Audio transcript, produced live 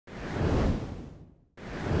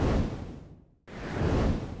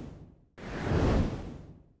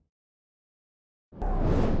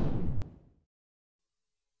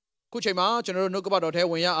ခုချိန်မှာကျွန်တော်တို့နှုတ်ကပတ်တော်ထဲ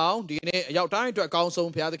ဝင်ရအောင်ဒီနေ့အရောက်တိုင်းအတွက်အကောင်း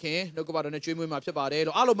ဆုံးဘုရားသခင်နှုတ်ကပတ်တော်နဲ့ကျွေးမွေးမှာဖြစ်ပါတယ်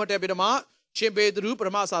လို့အားလုံးမှတ်တဲ့ပြီးတော့မှရှင်ပေတရုပထ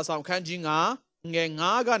မစာဆောင်ခန်းကြီး9ငယ်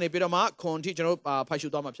9ကနေပြီးတော့မှခွန်ထိကျွန်တော်တို့ဖတ်ရှု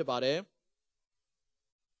သွားမှာဖြစ်ပါတယ်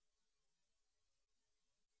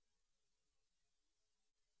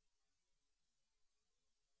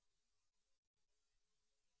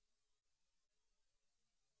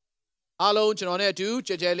အားလုံးကျွန်တော်နဲ့အတူ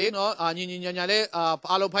ကြဲကြဲလေးနော်ညီညီညာညာလေး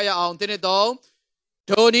အားလုံးဖတ်ရအောင်တင်းနဲ့တော့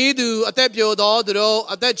ထိုနည်းသူအသက်ပြိုသောသူတို့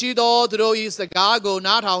အသက်ကြီးသောသူတို့၏စကားကို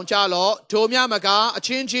နားထောင်ကြလော့ထိုမြမကအချ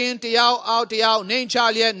င်းချင်းတယောက်အောက်တယောက်နှိမ်ချ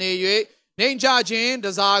လျက်နေ၍နှိမ်ချခြင်းတ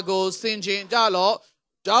စားကိုဆင်ခြင်ကြလော့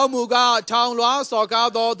ကြောင့်မူကားထောင်လွှားစော်ကား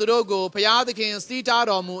သောသူတို့ကိုဘုရားသခင်စီးတား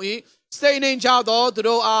တော်မူ၏စိတ်နှိမ်ချသောသူ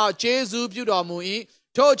တို့အားကျေးဇူးပြုတော်မူ၏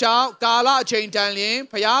ထို့ကြောင့်ကာလအချိန်တန်လျင်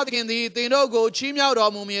ဘုရားသခင်သည်သင်တို့ကိုချီးမြှောက်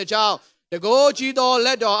တော်မူမည်အကြောင်းတကိုးကြီးသောလ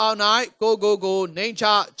က်တော်အောက်၌ကိုနှိမ်ချ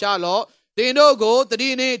ကြလော့သင်တို့ကိုတတိ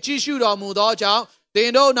နှင့်ကြည့်ရှုတော်မူသောကြောင့်သ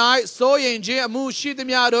င်တို့၌စိုးရိမ်ခြင်းအမှုရှိသ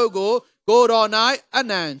မျှတို့ကိုကိုယ်တော်၌အ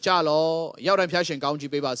နံကြလော့ရောက်တိုင်းဖျားရှင်ကောင်း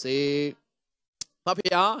ကြီးပေးပါစေဖ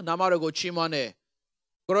ဖျားနာမတော်ကိုချီးမွမ်းတယ်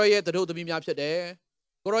ကိုရောရဲ့တို့သမီးများဖြစ်တယ်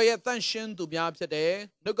ကိုရောရဲ့တန့်ရှင်းသူများဖြစ်တယ်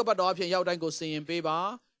နှုတ်ကပတ်တော်အဖြစ်ရောက်တိုင်းကိုစင်ရင်ပေးပါ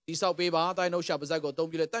တိဆောက်ပေးပါတိုင်းနှုတ်ရှာပါဇက်ကိုအသုံး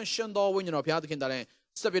ပြုလေတန့်ရှင်းသောဝိညာဉ်တော်ဘုရားသခင်တည်း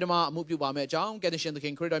ဆက်ပြီးတော့အမှုပြုပါမယ်အကြောင်းကယ်တင်ရှင်သခ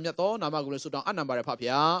င်ခရစ်တော်မြတ်သောနာမကိုလည်းဆုတောင်းအနံပါတယ်ဖ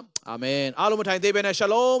ဖျားအာမင်အားလုံးမထိုင်သေးဘဲနဲ့ရှ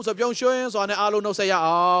လုံးဆိုပြုံးရွှင်စွာနဲ့အားလုံးနှုတ်ဆက်ရ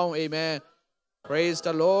အောင်အာမင် praise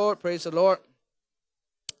the lord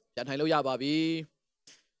ပြန်ထိုင်လို့ရပါပြီ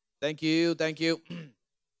thank you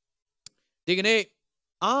ဒီကနေ့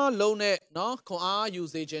အားလုံးနဲ့နော်ခွန်အားယူ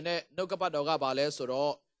စေခြင်းနဲ့နှုတ်ကပတ်တော်ကပါလဲဆို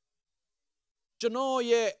တော့ကျွန်တော်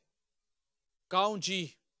ရဲ့ကောင်းကြီး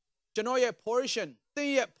ကျွန်တော်ရဲ့ portion သင်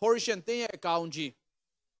ရဲ့ portion သင်ရဲ့ကောင်းကြီး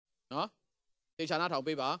နော်တေချာနာထောင်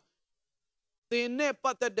ပေးပါသင်နဲ့ပ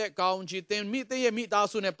တ်သက်တဲ့ကောင်းကြီးသင်ရဲ့မိသား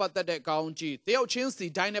စုနဲ့ပတ်သက်တဲ့ကောင်းကြီးတယောက်ချင်းစီ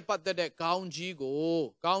တိုင်းနဲ့ပတ်သက်တဲ့ကောင်းကြီးကို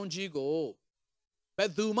ဘ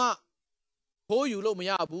ယ်သူမှဖိုးယူလို့မ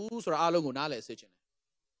ရဘူးဆိုတာအားလုံးကိုနားလည်စေချင်တ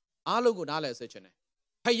ယ်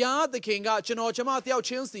ဖယားသခင်ကကျွန်တော်ကျမတယောက်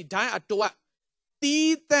ချင်းစီတိုင်းအတွက်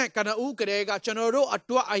တီးတန့်ကနဦးကလေးကကျွန်တော်တို့အ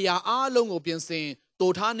တွက်အရာအားလုံးကိုပြင်ဆင်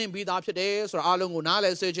တိုးထားနေပြီးသားဖြစ်တယ်ဆိုတာအားလုံးကိုနားလ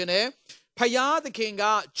ည်စေချင်တယ်ဖယားသခင်က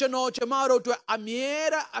ကျွန်တော်ကျမတို့အတွက်အမြဲ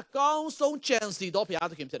တမ်းအကောင်းဆုံးကြံစီသောဖယား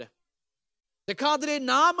သခင်ဖြစ်တယ်တခါတလေ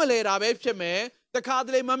နားမလဲတာပဲဖြစ်မယ်တခါတ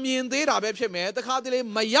လေမမြင်သေးတာပဲဖြစ်မယ်တခါတလေ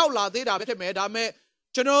မရောက်လာသေးတာပဲဖြစ်မယ်ဒါပေမဲ့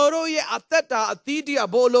ကျွန်တော်တို့ရဲ့အသက်တာအသီးတီးအ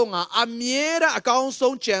ဖို့လုံးကအမြဲတမ်းအကောင်း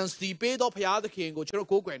ဆုံးကြံစီပေးသောဖယားသခင်ကိုကျွန်တော်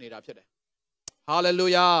ကိုးကွယ်နေတာဖြစ်တယ်ဟာလေလု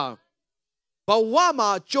ယာဘဝမှာ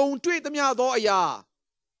ကြုံတွေ့သမျှသောအရာ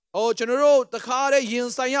ကျွန်တော်တို့တခါတည်းရင်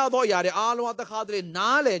ဆိုင်ရသောအရာတွေအားလုံးကတခါတည်း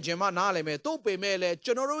နားလည်ခြင်းမှနားလည်မယ်တို့ပေမဲ့လည်း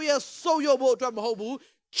ကျွန်တော်တို့ရဲ့ဆုတ်ယုတ်ဖို့အတွက်မဟုတ်ဘူး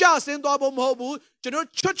ကြဆင်းသွားဖို့မဟုတ်ဘူးကျွန်တော်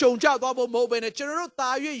ချွတ်ချုံကြသွားဖို့မဟုတ်ဘဲနဲ့ကျွန်တော်တို့တာ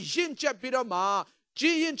၍ရင့်ကျက်ပြီးတော့မှ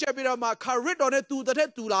ကြီးရင့်ကျက်ပြီးတော့မှခရစ်တော်နဲ့တူတဲ့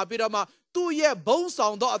တူလာပြီးတော့မှသူ့ရဲ့ဘုံဆော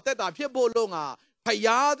င်သောအသက်တာဖြစ်ဖို့လုံးကဖ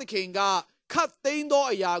ယားသခင်ကခတ်သိမ်းသော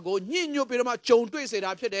အရာကိုညှဉ်းညွတ်ပြီးတော့မှဂျုံတွေ့စေ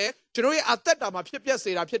တာဖြစ်တယ်ကျွန်တော်ရဲ့အသက်တာမှာဖြစ်ပျက်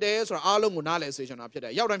စေတာဖြစ်တယ်ဆိုတာအားလုံးကိုနားလည်စေချင်တာဖြစ်တ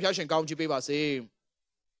ယ်ရောက်တိုင်းဖျားရှင်ကောင်းချီးပေးပါစေ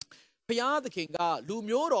ဖယားသခင်ကလူ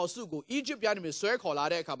မျိုးတော်စုကိုအီဂျစ်ပြည်ကနေဆွဲခေါ်လာ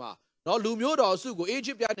တဲ့အခါမှာနော်လူမျိုးတော်စုကိုအီဂျ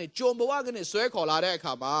စ်ပြည်ကနေဂျုံဘဝကနေဆွဲခေါ်လာတဲ့အ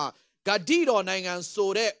ခါမှာဂတိတော်နိုင်ငံ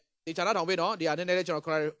ဆိုတဲ့ဒီဌာနထောင်ပေးနော်ဒီဟာနည်းနည်းလေးကျွန်တော်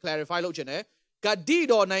clarify လုပ်ချင်တယ်ဂတိ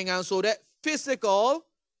တော်နိုင်ငံဆိုတဲ့ physical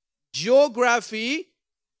geography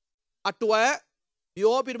အတွက်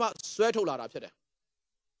ပြောပြီးမှဆွဲထုတ်လာတာဖြစ်တယ်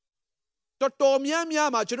တော်များများ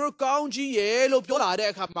မှာကျွန်တော်ကောင်းကြီးရဲ့လို့ပြောလာတဲ့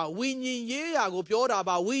အခါမှာဝိညာဉ်ရေးရာကိုပြောတာ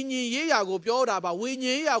ပါဝိညာဉ်ရေးရာကိုပြောတာပါဝိ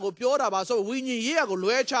ညာဉ်ရေးရာကိုပြောတာပါဆိုဝိညာဉ်ရေးရာကို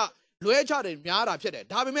လွဲချတယ်များတာဖြစ်တယ်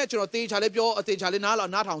ဒါပေမဲ့ကျွန်တော်တေချာလေးပြောအတေချာလေး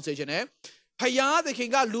နားထောင်စေချင်တယ်ဖယားသခင်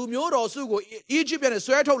ကလူမျိုးတော်စုကိုအီဂျစ်ပြည်နဲ့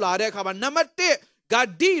ဆွဲထုတ်လာတဲ့အခါမှာနံပါတ်1ဂ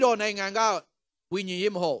တိတော်နိုင်ငံကဝိညာဉ်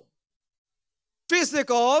ရေးမဟုတ်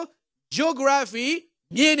physical geography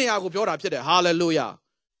မြေနေရာကိုပြောတာဖြစ်တယ် hallelujah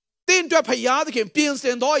တင်းအတွက်ဖယားသခင်ပြင်ဆ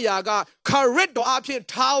င်သောအရာကခရစ်တော်အဖြစ်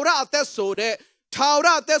ထာဝရအသက်ဆိုတဲ့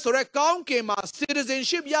ကောင်းကင်မှာ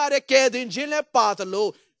citizenship ရတဲ့ကယ်တင်ခြင်းလည်းပါသလို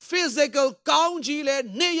physical ကောင်းကြီးလည်း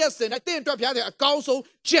နေ့ရက်စဉ်တိုင်းတင်းအတွက်ဖယားသခင်အကောင်းဆုံး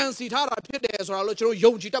ကြံစီထားတာဖြစ်တယ်ဆိုတာလို့ကျွန်တော်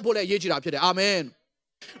ယုံကြည်တတ်ဖို့လည်းအရေးကြီးတာဖြစ်တယ်အာမင်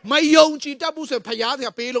မယုံကြည်တတ်ဘူးဆိုရင်ဖယားသခ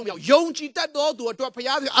င်ပေးလို့မရယုံကြည်တတ်သောသူအတွက်ဖ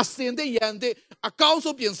ယားသခင်အစဉ်တည်းရန်တည်းအကောင်း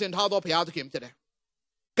ဆုံးပြင်ဆင်ထားသောဖယားသခင်ဖြစ်တယ်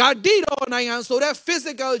ဂတိတော်နိုင်ငံဆိုတဲ့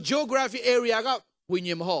physical geography area ကဝိ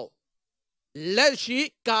ညာဉ်မဟုတ်လက်ရှိ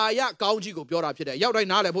ကာယကောင်းကြီးကိုပြောတာဖြစ်တယ်ရောက်တိုင်း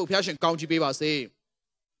နားလည်ဖို့ဘုရားရှင်ကောင်းကြီးပေးပါစေ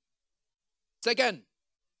second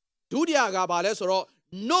ဒုတိယကဘာလဲဆိုတော့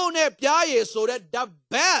no နဲ့ပြားရည်ဆိုတဲ့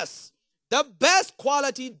the best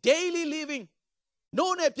quality daily living no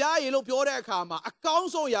နဲ့ပြားရည်လို့ပြောတဲ့အခါမှာအကောင်း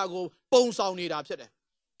ဆုံးအရာကိုပုံဆောင်နေတာဖြစ်တယ်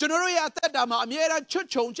ကျွန်တော်တို့ရဲ့အသက်တာမှာအမြဲတမ်းချွတ်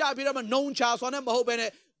ချုံကြပြီးတော့မှနှုံချစွာနဲ့မဟုတ်ဘဲ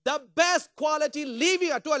နဲ့ the best quality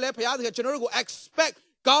living အတွက်လည်းဘုရားသခင်ကျွန်တော်တို့ကို expect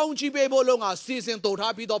ကောင်းချီးပေးဖို့လုံးကစီစဉ်တော်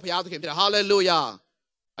ထားပြီးတော့ဘုရားသခင်ဖြစ်တယ် hallelujah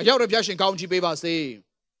အရောက်တဲ့ဘုရားရှင်ကောင်းချီးပေးပါစေ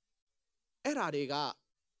အဲ့ဒါတွေက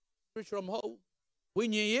spiritual မဟုတ်ဝိ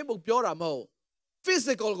ညာဉ်ရေးကိုပြောတာမဟုတ်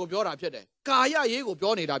physical ကိုပြောတာဖြစ်တယ်ကာယရေးကို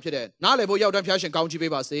ပြောနေတာဖြစ်တယ်နားလည်ဖို့ရောက်တဲ့ဘုရားရှင်ကောင်းချီး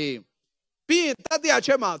ပေးပါစေပြီးရင်တတိယချ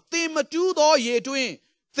က်မှာသင်မတူးသောရေတွင်း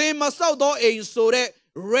သင်မဆောက်သောအိမ်ဆိုတဲ့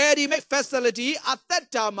ready made facility အသက်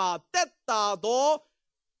တာမှာတက်တာသော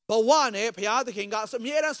ဘဝနဲ့ဘုရားသခင်ကအ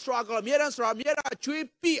မြဲတမ်း struggle အမြဲတမ်းကျွေး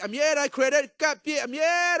ပြီးအမြဲတမ်း credit ကပ်ပြီးအ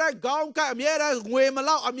မြဲတမ်းခေါင်းကပ်အမြဲတမ်းငွေမ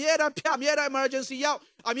လောက်အမြဲတမ်းဖြတ်အမြဲတမ်း emergency ရောက်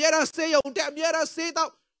အမြဲတမ်းဆေးရုံတက်အမြဲတမ်းဆေး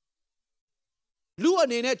တော့လူအ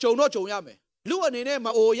နေနဲ့ဂျုံတော့ဂျုံရမယ်လူအနေနဲ့မ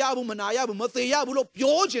အိုရဘူးမနာရဘူးမသေးရဘူးလို့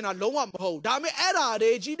ပြောချင်တာလုံးဝမဟုတ်ဒါပေမဲ့အဲ့ဒါ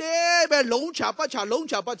တွေကြီးတယ်ပဲလုံးချပတ်ချ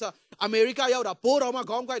အမေရိကရောက်တာဘိုးတော်မှ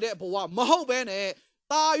ခေါင်းကိုက်တဲ့ဘဝမဟုတ်ပဲနဲ့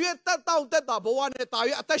တာရွက်တက်တောင့်တက်တာဘဝနဲ့တာ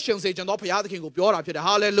ရွက်အသက်ရှင်စေခြင်းတော့ဘုရားသခင်ကိုပြောတာဖြစ်တယ်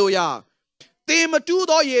ဟာလေလုယာသင်မတူး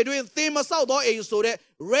သောရေတွင်သင်မဆောက်သောအိမ်ဆိုတဲ့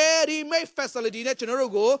ready made facility နဲ့ကျွန်တော်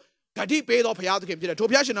တို့ကိုဂတိပေးသောဘုရားသခင်ဖြစ်တယ်ထို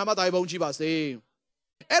ဘုရားရှင်နာမတော်ဘုန်းကြီးပါစေ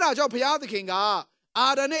အဲ့ဒါကြောင့်ဘုရားသခင်ကအာ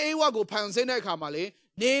ဒံနဲ့အေဝါကိုဖန်ဆင်းတဲ့အခါမှာလေ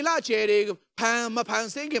နေလကျယ်တွေမဖန်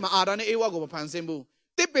ဆင်းခင်မှာအာဒံနဲ့အေဝါကိုမဖန်ဆင်းဘူး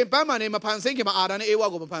တစ်ပင်ပန်းမှန်နဲ့မဖန်ဆင်းခင်မှာအာဒံနဲ့အေဝါ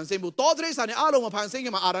ကိုမဖန်ဆင်းဘူးတောသရိษံနဲ့အားလုံးမဖန်ဆင်းခ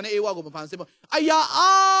င်မှာအာဒံနဲ့အေဝါကိုမဖန်ဆင်းဘူးအရာ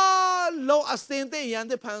အားလုံးအစင်သိရန်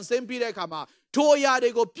တဲ့ဖန်ဆင်းပြီးတဲ့အခါမှာထိုအရာတွေ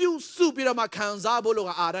ကိုပြုစုပြီးတော့မှခံစားဖို့လို့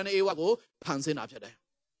ကအာဒံနဲ့အေဝါကိုဖန်ဆင်းတာဖြစ်တယ်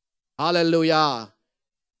ဟာလေလုယာ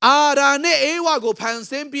အာဒံနဲ့အေဝါကိုဖန်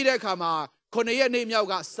ဆင်းပြီးတဲ့အခါမှာ9ရက်နေ့မြောက်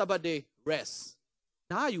က Sabbath day rest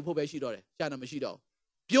နားယူဖို့ပဲရှိတော့တယ်ကြာနာမရှိတော့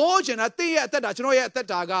ပြောချင်တာတင့်ရဲ့အသက်တာကျွန်တော်ရဲ့အသက်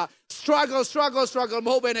တာက struggle မ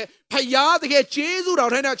ဟုတ်ပဲနဲ့ဖယားတကယ်ကျေးဇူး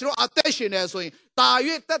တော်ထိုင်တာကျွန်တော်အသက်ရှင်နေဆိုရင်တာ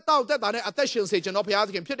၍တက်တောက်တက်တာနဲ့အသက်ရှင်စေကျွန်တော်ဖယားသ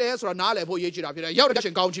ခင်ဖြစ်တယ်ဆိုတာနားလည်ဖို့ရည်ကြည်တာဖြစ်တယ်ရောက်တဲ့ရှ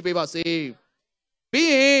င်ကောင်းချီးပေးပါစေပြီး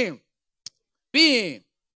ရင်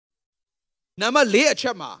နံပါတ်4အချ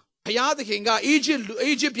က်မှာဖယားသခင်ကအီဂျ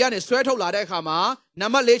စ်ပြည်နဲ့ဆွဲထုတ်လာတဲ့အခါမှာနံ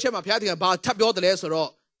ပါတ်4ချက်မှာဖယားသခင်ဘာထပ်ပြောတယ်လဲဆိုတော့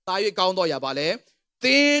တာ၍ကောင်းတော့ရပါလေသ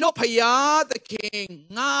င်တို့ဖယားသခင်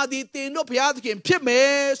ငါဒီသင်တို့ဖယားသခင်ဖြစ်မ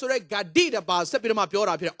ယ်ဆိုတဲ့ဂတိတပါဆက်ပြီးတော့မှပြော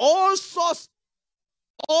တာဖြစ်တယ် all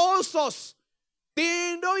source သ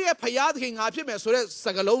င်တို့ရဲ့ဖယားသခင်ငါဖြစ်မယ်ဆိုတဲ့စ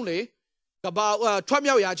ကားလုံးလေကဘာထွက်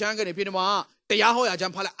မြောက်ရာချမ်းကနေပြီးတော့မှတရားဟောရာချ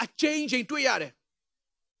မ်းဖားလိုက်အချင်းချင်းတွေ့ရတယ်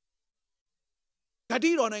ဂ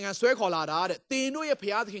တိတော်နိုင်ငံဆွဲခေါ်လာတာတဲ့သင်တို့ရဲ့ဖ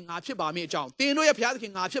ယားသခင်ငါဖြစ်ပါမယ်အကြောင်းသင်တို့ရဲ့ဖယားသခ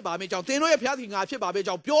င်ငါဖြစ်ပါမယ်အကြောင်းသင်တို့ရဲ့ဖယားသခင်ငါဖြစ်ပါမယ်အ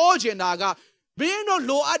ကြောင်းပြောချင်တာကမင်းတို့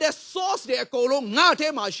လိုအပ်တဲ့ source တွေအကုန်လုံးငါထဲ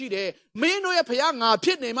မှာရှိတယ်မင်းတို့ရဲ့ဖယားငါဖြ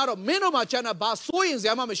စ်နေမှတော့မင်းတို့မှာချမ်းသာဘာစိုးရင်စ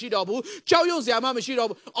ရာမှမရှိတော့ဘူးကြောက်ရွံ့စရာမှမရှိတော့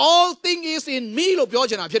ဘူး all thing is in me လို့ပြော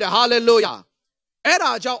ချင်တာဖြစ်တယ် hallelujah အဲ့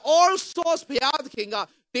ဒါကြောင့် all source ဘုရားသခင်က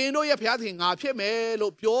သင်တို့ရဲ့ဘုရားသခင်ငါဖြစ်မယ်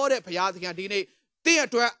လို့ပြောတဲ့ဘုရားသခင်ဒီနေ့သင်အ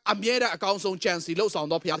တွက်အမြဲတမ်းအကောင်းဆုံးကြံစီလှုပ်ဆောင်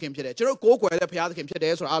သောဘုရားသခင်ဖြစ်တယ်ကျွန်တော်ကိုးကွယ်တဲ့ဘုရားသခင်ဖြစ်တ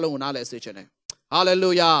ယ်ဆိုတာအားလုံးကိုနားလည်စေချင်တယ်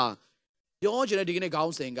hallelujah ပြောချင်တဲ့ဒီကနေ့ခေါ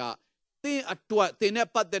င်းစဉ်ကသင်အတွက်သင်နဲ့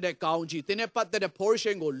ပတ်သက်တဲ့ကောင်းကြီးသင်နဲ့ပတ်သက်တဲ့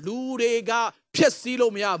portion ကိုလူတွေကဖျက်ဆီး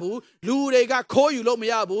လို့မရဘူးလူတွေကခိုးယူလို့မ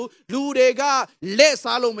ရဘူးလူတွေကလက်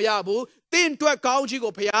စားလို့မရဘူးသင်အတွက်ကောင်းကြီး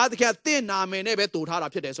ကိုဘုရားသခင်သင်နာမည်နဲ့ပဲတူထားတာ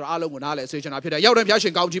ဖြစ်တယ်ဆိုတာအားလုံးကိုနားလည်စေချင်တာဖြစ်တယ်ရောက်တဲ့ဘုရားရှ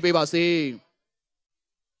င်ကောင်းကြီးပေးပါစေ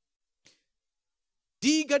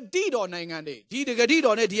ဒီဂတိတော်နိုင်ငံတွေဒီဂတိ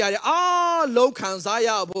တော်နဲ့ဒီအရာတွေအားလုံးခံစားရ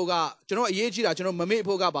ဖို့ကကျွန်တော်အရေးကြီးတာကျွန်တော်မမေ့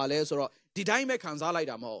ဖို့ကပါလဲဆိုတော့ဒီတိုင်းပဲခံစားလိုက်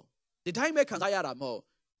တာမဟုတ်ဒီတိုင်းပဲခံစားရတာမဟုတ်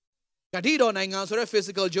ဂတိတော်နိုင်ငံဆိုတဲ့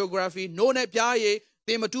physical geography နိုးနဲ့ပြားရည်သ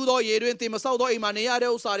င်မတူးသောရေတွင်သင်မဆောက်သောအိမ်မှာနေရ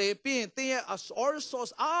တဲ့ဥစ္စာတွေပြီးရင်သင်ရဲ့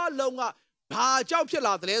source အားလုံးကဘာကြောင့်ဖြစ်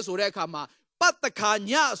လာတယ်လဲဆိုတဲ့အခါမှာပတ်တခါ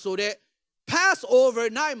ညဆိုတဲ့ pass over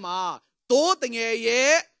night မှာတိုးတငယ်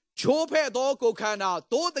ရဲ့ချိုးဖဲ့သောကိုခန္ဓာ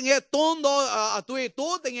တိုးတငယ်သွန်းသောအသွေး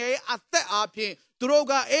တိုးတငယ်ရဲ့အသက်အားဖြင့်သူတို့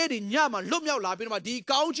ကအဲ့ဒီညမှာလွတ်မြောက်လာပြီးတော့ဒီ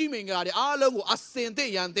ကောင်းကြီးမင်္ဂလာတွေအားလုံးကိုအစင်သ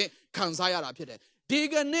င့်ရန်သင့်ခံစားရတာဖြစ်တယ်ဒီ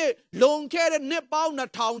ကနေ့လုံခဲ့တဲ့နှစ်ပေါင်း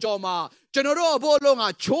2000ကျော်မှာကျွန်တော်တို့အဖို့လုံးက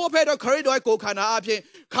ချိုးဖဲ့တော့ခရစ်တော်ရဲ့ကိုခန္ဓာအဖြစ်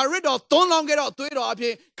ခရစ်တော်သွန်းလောင်းခဲ့တော့အသွေးတော်အဖြ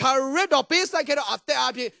စ်ခရစ်တော်ပေးဆက်ခဲ့တော့အသက်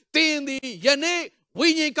အဖြစ်သင်သည်ယနေ့ဝိ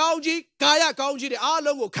ညာဉ်ကောင်းကြီးကာယကောင်းကြီးတွေအား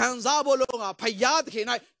လုံးကိုခံစားဖို့လုံးကဖယားသခင်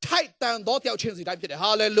၌ထိုက်တန်သောတယောက်ချင်းစီတိုင်းဖြစ်တယ်ဟာ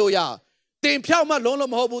လေလုယာသင်ဖြောက်မှလုံး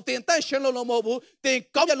လုံးမဟုတ်ဘူးသင်သက်ရှင်လုံးလုံးမဟုတ်ဘူးသင်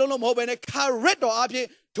ကောင်းရလုံးလုံးမဟုတ်ဘဲနဲ့ခရစ်တော်အဖြစ်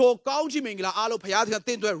ထိုကောင်းကြီးမင်္ဂလာအားလုံးဖယားသခင်သ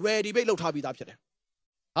င်တို့ ready ပဲလုပ်ထားပြီးသားဖြစ်တယ်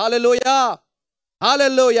ဟာလေလုယာဟာလေ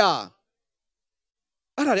လုယာ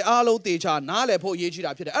အဲ့ဒါတွေအားလုံးတေချာနားလည်ဖို့အရေးကြီး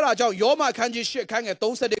တာဖြစ်တယ်အဲ့ဒါကြောင့်ယောမခန်းကြီး8ခန်းငယ်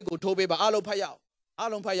31ကိုထိုးပေးပါအားလုံးဖတ်ရအောင်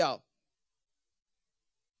အားလုံးဖတ်ရအောင်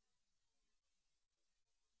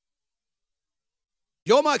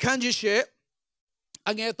ယောမခန်းကြီး8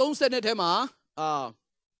အငယ်30ထဲမှာ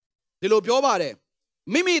ဒီလိုပြောပါတယ်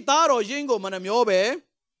မိမိသားတော်ယင်းကိုမနှမျောပဲ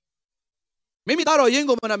မိမိသားတော်ယင်း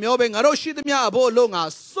ကိုမနှမျောပဲငါတို့ရှိသမျှအဖို့အလို့ငါ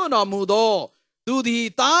စွန့်တော်မူသော သူဒီ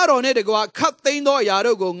သားတော်နဲ့တကွာခတ်သိမ်းသောအရာ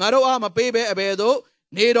တို့ကိုငါတို့အားမပေးဘဲအဘယ်သို့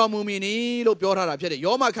နေတော်မူမည်နည်းလို့ပြောထားတာဖြစ်တယ်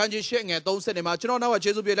ယောမခန်းကြီး8ငယ်30မှာကျွန်တော်နောက်ကယေ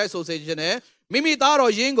ရှုပြလိုက်ဆိုစေခြင်းနဲ့မိမိသား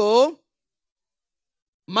တော်ယင်းကို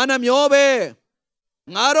မနှမျောပဲ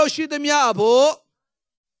ငါတို့ရှိသမျှအဖို့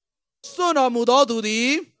စွန့်တော်မူသောသူသည်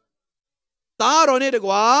သားတော်နဲ့တ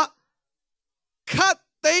ကွာခတ်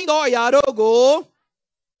သိမ်းသောအရာတို့ကို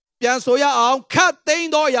ပြန်ဆိုရအောင်ခတ်သိမ်း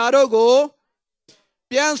သောအရာတို့ကို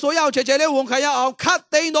ပြန်ဆိုရအောင်ချေချေလေးဝန်ခံရအောင်ခတ်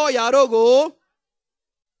သိမ်းသောအရာတို့ကို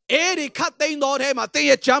အဲ့ဒီခတ်သိမ်းသောထဲမှာတင်း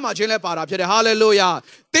ရဲ့ချမ်းသာခြင်းလဲပါတာဖြစ်တယ်ဟာလေလုယာ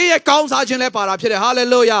တင်းရဲ့ကောင်းစားခြင်းလဲပါတာဖြစ်တယ်ဟာလေ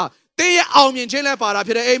လုယာတင်းရဲ့အောင်မြင်ခြင်းလဲပါတာ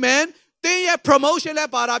ဖြစ်တယ်အာမင်တင်းရဲ့ promotion လဲ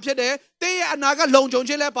ပါတာဖြစ်တယ်တင်းရဲ့အနာဂတ်လုံခြုံ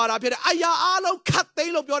ခြင်းလဲပါတာဖြစ်တယ်အရာအားလုံးခတ်သိ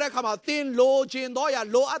မ်းလို့ပြောတဲ့အခါမှာတင်းလိုခြင်းသောအရာ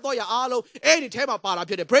လိုအပ်သောအရာအားလုံးအဲ့ဒီထဲမှာပါတာ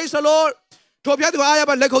ဖြစ်တယ် praise the lord ထို့ပြတ်သူအားရ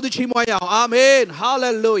ပါလက်ခုပ်သချီးမွမ်းရအောင်အာမင်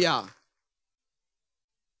hallelujah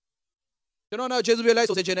ကျွန်တော်တို့ယေရှုပြလိုက်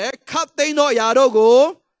ဆိုစေခြင်းနဲ့ခတ်သိမ်းသောအရာတို့ကို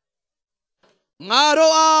ငါ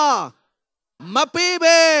တို့အားမပေး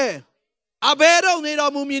ပဲအဘယ်တော့နေ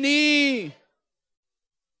တော်မူမည်နည်း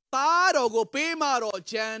သားတော်ကိုပေးမှတော့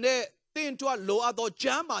ဂျန်တဲ့တင့်တွက်လိုအပ်သောဂျ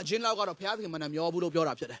မ်းမာခြင်းလောက်ကတော့ဘုရားသခင်မနှမျောဘူးလို့ပြော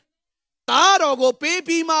တာဖြစ်တယ်သားတော်ကိုပေး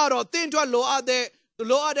ပြီးမှတော့တင့်တွက်လိုအပ်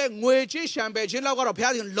တဲ့ငွေချေးရှံပယ်ခြင်းလောက်ကတော့ဘု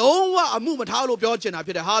ရားသခင်လုံးဝအမှုမထားလို့ပြောချင်တာ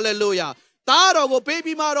ဖြစ်တယ်ဟာလေလုယာသားတော်ကိုပေး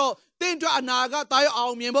ပြီးမှတော့တင့်အတွက်အနာဂတ်တာရအော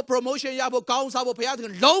င်မြင်ဖို့ promotion ရဖို့ကောင်းစားဖို့ဘုရားသခ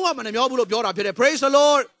င်လုံးဝမနှမျောဘူးလို့ပြောတာဖြစ်တယ် praise the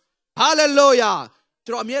lord hallelujah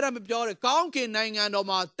ကျွန်တော်အမြဲတမ်းပြောတယ်ကောင်းကင်နိုင်ငံတော်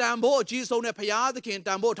မှာတန်ဖိုးအကြီးဆုံးနဲ့ဘုရားသခင်တ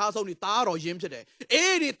န်ဖိုးထားဆုံးဒီသားတော်ယင်းဖြစ်တယ်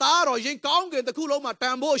အဲ့ဒီသားတော်ယင်းကောင်းကင်တစ်ခုလုံးမှာတ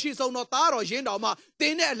န်ဖိုးအရှိဆုံးတော့သားတော်ယင်းတော်မှာတ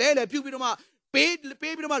င်းနဲ့အလဲလဲပြုတ်ပြီးတော့မှပေး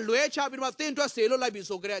ပြီးတော့မှလွဲချပြီးတော့မှတင်းအတွက်ဆေလို့လိုက်ပြီး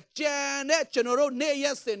ဆိုကြတဲ့ကြံတဲ့ကျွန်တော်တို့နေ့ရ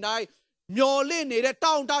က်စဉ်တိုင်းမျော်လင့်နေတဲ့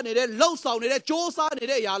တောင့်တနေတဲ့လှုပ်ဆောင်နေတဲ့စ조사နေ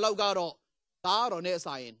တဲ့အရာလောက်ကတော့သားတော်နဲ့အ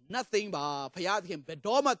စာရင် nothing ပါဘုရားသခင်ဘယ်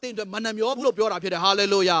တော့မှတင်းအတွက်မနှမျောဘူးလို့ပြောတာဖြစ်တယ်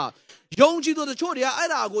hallelujah ယုံကြည်သူတို့တချို့တွေကအဲ့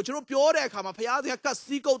ဒါကိုကျွန်တော်ပြောတဲ့အခါမှာဘုရားသခင်ကတ်စ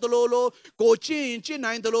ည်းကုတ်တလို့လို့ကိုကျင့်ကျင့်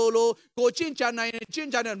နိုင်တလို့လို့ကိုကျင့်ကြံနိုင်ကျင့်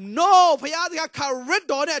ကြံနိုင် no ဘုရားသခင်ခရစ်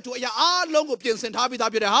တော်နဲ့အတူအရာအလုံးကိုပြင်ဆင်ထားပြီး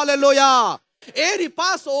သားဖြစ်တယ် hallelujah အဲ့ဒီ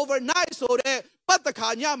Passover night ဆိုတဲ့ပတ်သက်ခါ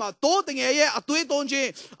ညမှာတိုးတငယ်ရဲ့အသွေးသွင်းခြင်း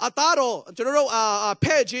အသားတော်ကျွန်တော်တို့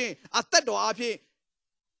ဖဲ့ခြင်းအသက်တော်အဖြစ်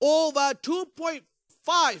over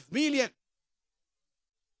 2.5 million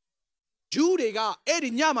ဂျူးတွေကအဲ့ဒီ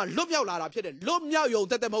ညမှာလွတ်မြောက်လာတာဖြစ်တယ်လွတ်မြောက်ယုံ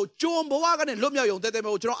တက်တဲ့မဟုတ်ဂျွန်ဘဝကနေလွတ်မြောက်ယုံတက်တဲ့မ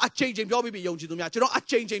ဟုတ်ကျွန်တော်အချိန်ချင်းပြောပြီးပြီယုံကြည်သူများကျွန်တော်အ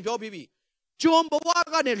ချိန်ချင်းပြောပြီးပြီဂျွန်ဘဝ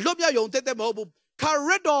ကနေလွတ်မြောက်ယုံတက်တဲ့မဟုတ်ဘူးခရ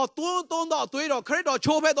စ်တော်သွန်းတော့အသွေးတော်ခရစ်တော်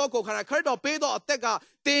ချိုးဖဲ့တော့ကိုခရစ်တော်ပေးတော့အသက်က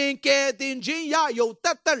တင်ကယ်တင်ခြင်းရယုံတ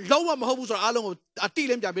က်လုံးဝမဟုတ်ဘူးဆိုတော့အားလုံးကိုအတိ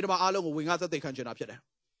လင်းပြန်ပြီးတော့အားလုံးကိုဝင်ကားသက်သေခံချင်တာဖြစ်တယ်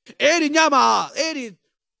အဲ့ဒီညမှာအဲ့ဒီ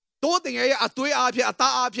တိုးတင်ရဲ့အသွေးအားဖြင့်အ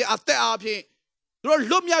သားအားဖြင့်အသက်အားဖြင့်သူတို့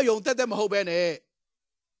လွတ်မြောက်ယုံတက်တဲ့မဟုတ်ဘဲနဲ့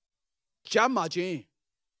ကျမ်းမာခြင်း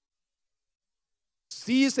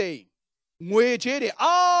စီးစိမ်ငွေချေးတွေ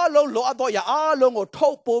အားလုံးလောအပ်တော့ရအားလုံးကိုထု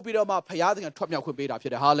တ်ပိုးပြီးတော့မှဘုရားသခင်ထွက်မြောက်ခွင့်ပေးတာဖြ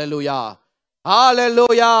စ်တယ်ဟာလေလုယာဟာလေလု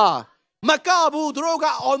ယာမကဘူးသူတို့က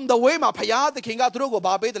on the way မှာဘုရားသခင်ကသူတို့ကို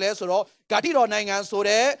ဗာပေးတယ်လဲဆိုတော့ဂါတိတော်နိုင်ငံဆို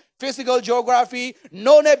တဲ့ physical geography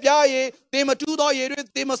နိုးနဲ့ပြားရည်တင်မတူးသောရည်တွေ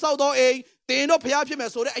တင်မဆောက်သောအိမ်တင်တော့ဘုရားဖြစ်မ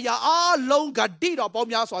ယ်ဆိုတဲ့အရာအားလုံးဂါတိတော်ပေါင်း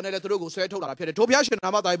များစွာနဲ့လည်းသူတို့ကိုဆွဲထုတ်လာတာဖြစ်တယ်ထိုဘုရားရှင်နာ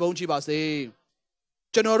မတိုင်ဘုန်းကြီးပါစေ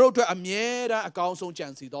ကျွန်တော်တို့အတွက်အမြဲတမ်းအကောင်းဆုံးကြံ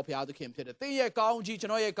စီတော်ဘုရားသခင်ဖြစ်တယ်။သင်ရဲ့ကောင်းကြီးကျွ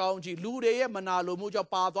န်တော်ရဲ့ကောင်းကြီးလူတွေရဲ့မနာလိုမှုကြော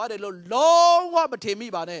င့်ပါသွားတယ်လို့လုံးဝမထင်မိ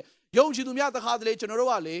ပါနဲ့။ယုံကြည်သူများတခါတလေကျွန်တော်တို့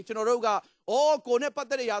ကကိုနဲ့ပတ်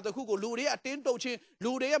သက်တဲ့ຢာတစ်ခုကိုလူတွေရဲ့အတင်းတုပ်ခြင်း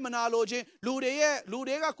လူတွေရဲ့မနာလိုခြင်းလူတွေ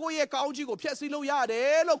ကကိုယ့်ရဲ့ကောင်းကြီးကိုဖျက်ဆီးလို့ရတ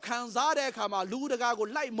ယ်လို့ခံစားတဲ့အခါမှာလူတကာကို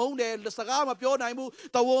လိုက်မုန်းတယ်စကားမပြောနိုင်ဘူး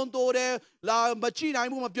တဝန်တိုးတယ်လာမကြည့်နိုင်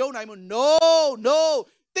ဘူးမပြောနိုင်ဘူး no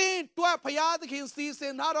တင်းတွက်ဖျားသခင်စီစ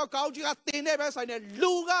ဉ်ထားတော့ကောင်းကြီးကတင်းနဲ့ပဲဆိုင်တယ်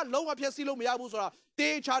လူကလုံးဝဖျက်ဆီးလို့မရဘူးဆိုတာတေ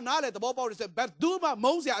ချာနားလေသဘောပေါက်တယ်ဆိုဘယ်သူမှ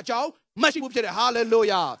မုန်းစရာအကြောင်းမရှိဘူးဖြစ်တယ်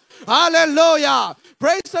hallelujah hallelujah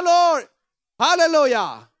praise the lord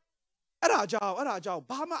hallelujah အဲ့ဒါကြောင့်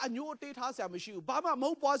ဘာမှအညို့တေးထားစရာမရှိဘူးဘာမှမု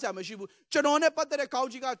န်းပွားစရာမရှိဘူးကျွန်တော်နဲ့ပတ်သက်တဲ့ကောင်း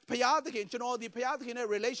ကြီးကဖျားသခင်ကျွန်တော်ဒီဖျားသခင်နဲ့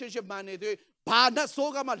relationship မှန်နေသေးဘာနဲ့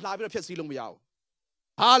ဆိုးကမှလာပြီးတော့ဖျက်ဆီးလို့မရဘူး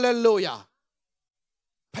hallelujah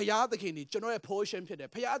ဖျားသခင်นี่ကျွန်တော်ရဲ့ portion ဖြစ်တယ်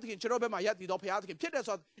ဖျားသခင်ကျွန်တော်ဘက်မှာရပ်တည်တော့ဖျားသခင်ဖြစ်တယ်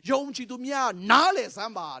ဆိုတော့ယုံကြည်သူများနားလေစ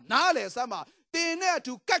မ်းပါတင်နဲ့အ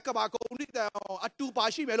တူကက်ကပါကုန်လိတဲ့အတူပါ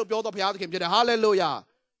ရှိမယ်လို့ပြောတော့ဖျားသခင်ဖြစ်တယ် hallelujah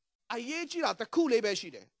အရေးကြီးတာတစ်ခုလေးပဲရှိ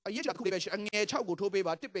တယ်အငယ်6ကိုထိုးပေး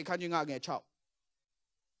ပါတစ်ပေခန်းချင်းကအငယ်6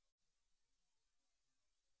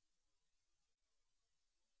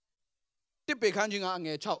တစ်ပေခန်းချင်းကအင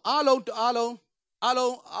ယ်6အားလုံးတ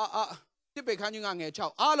စ်ပေခန်းချင်းကအငယ်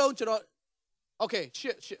6အားလုံးကျွန်တော် okay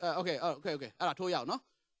အဲ့ဒါထိုးရအောင်နော်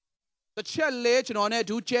တစ်ချက်လေးကျွန်တော်နဲ့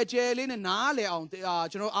ဒူကျဲလေးနဲ့နားလေအောင်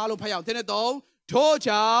ကျွန်တော်အားလုံးဖတ်ရအောင်တင်းနဲ့3 ထို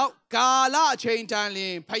ကြောင့်ကာလအချိန်တန်လျ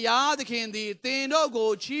င်ဖယားသခင်သည်သင်တို့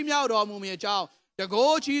ကိုချီးမြှောက်တော်မူမည်အကြောင်းတ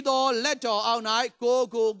ကိုးကြီးသောလက်တော်အောက်၌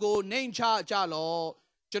ကိုနှိမ်ချကြလော့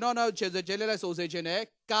ကျွန်တော်တို့ခြေစကျဲလဲဆိုစေခြင်းနဲ့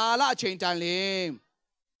ကာလအချိန်တန်လျင်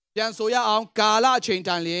ပြန်ဆိုရအောင်ကာလအချိန်တ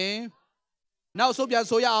န်လျင်နောက်ဆုံးပြန်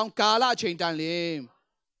ဆိုရအောင်ကာလအချိန်တန်လျင်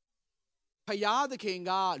ဖယားသခင်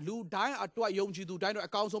ကလူတိုင်းအတွက်ယုံကြည်သူတိုင်းတို့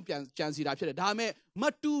အကောင်းဆုံးပြန်ကြံစီတာဖြစ်တယ်ဒါပေမဲ့မ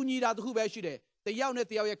တူညီတာတစ်ခုပဲရှိတယ်တယောက်နဲ့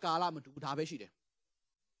တယောက်ရဲ့ကာလမတူဒါပဲရှိတယ်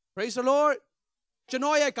Praise the Lord ကျွန်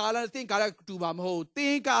တော်ရဲ့ကာလနဲ့သင်ကာလတူမှာမဟုတ်သ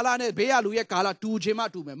င်ကာလနဲ့ဘေးရလူရဲ့ကာလတူခြင်းမှ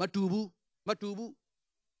တူမယ်မတူဘူး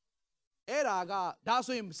အဲ့ဒါကဒါ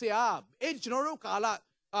ဆိုရင်ဆရာအဲ့ကျွန်တော်တို့ကာလ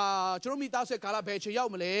ကျွန်တော်မိသားစုကာလဘယ်ချိန်ရော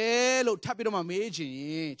က်မလဲလို့ထပ်ပြီးတော့မှမေးချင်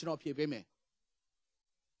ကျွန်တော်ဖြေပေးမယ်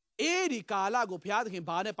အဲ့ဒီကာလကိုဘုရားသခင်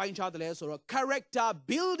ဘာနဲ့ပိုင်းခြားတယ်လဲဆိုတော့ character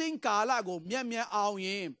building ကာလကိုမြန်အောင်ရ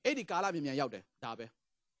င်အဲ့ဒီကာလမြန်ရောက်တယ်ဒါပဲ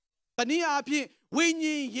တနည်းအားဖြင့်ဝိ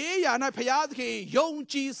ညာဉ်ရေးရာ၌ဘုရားသခင်ယုံ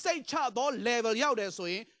ကြည်စိတ်ချသော level ရောက်တယ်ဆို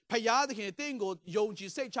ရင်ဘုရားသခင်တင့်ကိုယုံကြ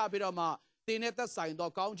ည်စိတ်ချပြီးတော့မှတင်နဲ့သက်ဆိုင်သော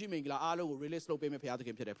ကောင်းချီးမင်္ဂလာအားလုံးကို release လုပ်ပေးမယ်ဘုရားသခ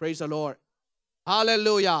င်ဖြစ်တယ် Praise the Lord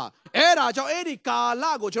Hallelujah အဲ့ဒါကြောင့်အဲ့ဒီကာလ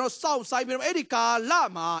ကိုကျွန်တော်စောင့်ဆိုင်ပြီးတော့အဲ့ဒီကာလ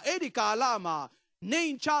မှာနှိ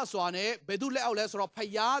မ်ချစွာနဲ့ဘယ်သူလက်အောက်လဲဆိုတော့ဖ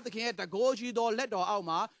ယားသခင်ရဲ့တကိုးကြီးသောလက်တော်အောက်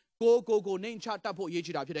မှာကိုနှိမ်ချတတ်ဖို့အရေး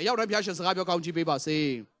ကြီးတာဖြစ်တယ်ရောက်တိုင်းဘုရားရှင်စကားပြောကောင်းချီးပေးပါစေ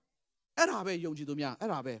အဲ့ဒါပဲယုံကြည်သူများအဲ့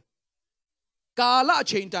ဒါပဲကာလအ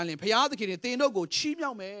ချိန်တန်လင်ဘုရားသခင်တင်တို့ကိုချီး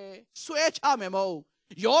မြှောက်မယ်ဆွဲချမယ်မဟုတ်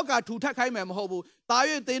ယောဂထူထပ်ခိုင်းမယ်မဟုတ်ဘူးတာ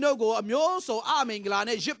၍တင်တို့ကိုအမျိုးစုံအမင်္ဂလာ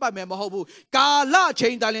နဲ့ရစ်ပတ်မယ်မဟုတ်ဘူးကာလအချိ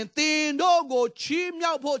န်တန်လင်တင်တို့ကိုချီး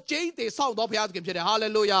မြှောက်ဖို့ကျိန်းတေဆောက်တော်ဘုရားသခင်ဖြစ်တယ်ဟာလေ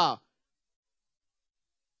လုယာ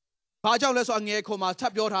ဘာကြောင့်လဲဆိုအငယ်ခွန်မှာထ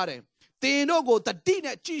ပ်ပြောထားတယ်တင်တို့ကိုတတိ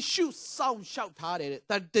နဲ့ကြည်ရှုစောင့်ရှောက်ထားတယ်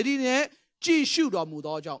တတိနဲ့ကြည်ရှုတော်မူ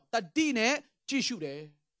သောကြောင့်တတိနဲ့ကြည်ရှုတယ်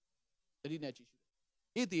တတိနဲ့ကြည်ရှု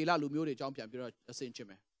ဣသေလလူမျိုးတွေအကြောင်းပြန်ပြီးတော့အစင်ချင်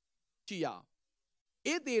မယ်ကြည်ရအောင်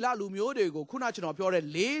ဣသေလလူမျိုးတွေကိုခုနကျွန်တော်ပြောတဲ့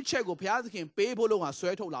၄ချက်ကိုဘုရားသခင်ပေးဖို့လုံးက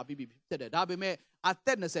ဆွဲထုတ်လာပြီးဖြစ်တယ်ဒါပေမဲ့အသ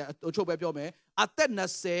က်20အချို့ပဲပြောမယ်အသက်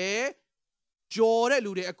20ကျော်တဲ့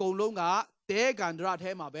လူတွေအကုန်လုံးကတဲကန္တရထဲ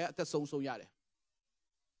မှာပဲအသက်ဆုံးရတယ်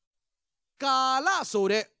ကာလဆို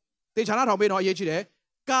တဲ့တေချာနာထောင်ပေးတော့အရေးကြီးတယ်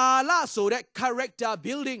ကာလဆိုတဲ့ character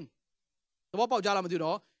building သဘောပေါက်ကြလားမသိဘူး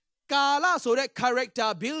နော်ကာလဆိုတဲ့ character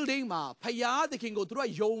building မှာဖယားသခင်ကိုသူတို့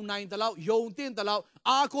ယုံနိုင်တယ်လို့ယုံသင့်တယ်လို့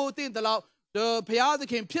အားကိုးသင့်တယ်လို့ဘုရားသ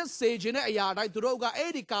ခင်ဖြစ်စေခြင်းတဲ့အရာတိုင်းသူတို့က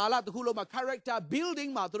အဲ့ဒီကာလတစ်ခုလုံးမှာ character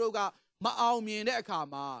building မှာသူတို့ကမအောင်မြင်တဲ့အခါ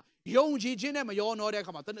မှာယုံကြည်ခြင်းနဲ့မရောနှောတဲ့အ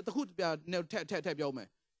ခါမှာတစ်ခုထက်ပြောမယ်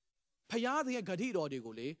ဖယားသခင်ဂတိတော်တွေ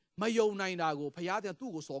ကိုလေမယုံနိုင်တာကိုဖယားသခင်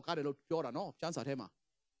သူ့ကိုစော်ကားတယ်လို့ပြောတာနော်ကျမ်းစာထဲမှာ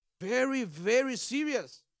very very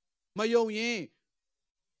serious မယုံရင်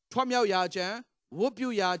ထွတ်မြောက်ရာကျမ်းဝတ်ပြု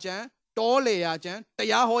ရာကျမ်းတောလေရာကျမ်းတ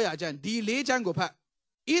ရားဟောရာကျမ်းဒီ၄ကျမ်းကိုဖတ်ဣ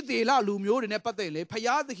သေလလူမျိုးတွေနဲ့ပတ်သက်လေဖ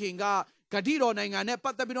ယားသခင်ကဂတိတော်နိုင်ငံနဲ့ပ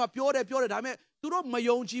တ်သက်ပြီးတော့ပြောတယ်ဒါပေမဲ့သူတို့မ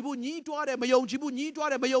ယုံကြည်ဘူးညှိတွားတယ်မယုံကြည်ဘူးညှိတွား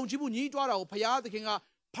တယ်မယုံကြည်ဘူးညှိတွားတာကိုဖယားသခင်က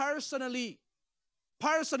personally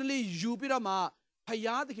ယူပြီးတော့မှဖ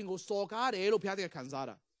ယားသခင်ကိုစော်ကားတယ်လို့ဖယားသခင်ခံစား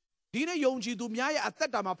တာဒီနေ့ယုံကြည်သူများရဲ့အသ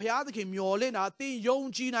က်တာမှာဖယားသခင်မျှော်လင့်တာသင်ယုံ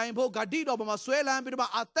ကြည်နိုင်ဖို့ဂတိတော်ပေါ်မှာဆွဲလန်းပြီးတော့မှ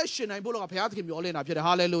အသက်ရှင်နိုင်ဖို့လို့ဖယားသခင်မျှော်လင့်တာဖြစ်တယ်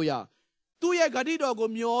ဟာလေလုယာသူ့ရဲ့ဂတိတော်ကို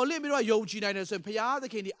မျှော်လင့်ပြီးတော့ယုံကြည်နိုင်တယ်ဆိုရင်ဘုရားသ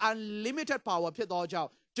ခင်ဒီ unlimited power ဖြစ်သောကြောင့်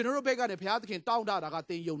ကျွန်တော်တို့ဘက်ကနေဘုရားသခင်တောင်းတတာက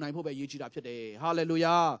သင်ယုံနိုင်ဖို့ပဲရည်ကြည်တာဖြစ်တယ်ဟာလေလု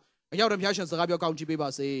ယာအရောက်တဲ့ဘုရားရှင်စကားပြောကောင်းချီးပေးပါ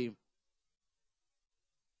စေ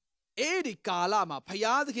အဲ့ဒီကာလမှာဘု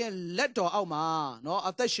ရားသခင်လက်တော်အောက်မှာနော်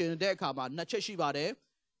အသက်ရှင်တဲ့အခါမှာနှစ်ချက်ရှိပါတယ်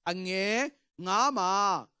အငယ်9မှာ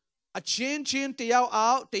အချင်းတယောက်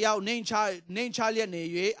အောက်တယောက်နှိမ်ချလျက်နေ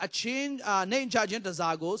၍အချင်းနှိမ်ချခြင်းတ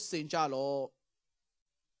စားကိုစင်ကြလော့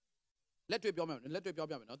လက်တွေ့ပြောပြမယ်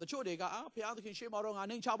နော်တချို့တွေကဘုရားသခင်ရှေ့မှာတော့ငါ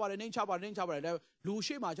နှိမ်ချပါတယ်လူ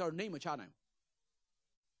ရှေ့မှာကျတော့နှိမ်မချနိုင်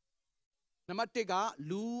နံပါတ်1က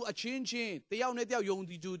လူအချင်းတယောက်နဲ့တယောက်ယုံ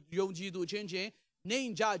ကြည်သူအချင်းနှိ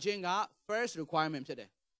မ်ချခြင်းက first requirement ဖြစ်တယ်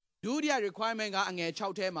ဒုတိယ requirement ကအငယ်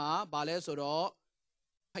6ထဲမှာဗာလဲဆိုတော့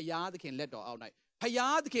ဘုရားသခင်လက်တော်အောက်၌ဘု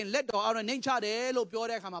ရားသခင်လက်တော်အောက်၌နှိမ်ချတယ်လို့ပြော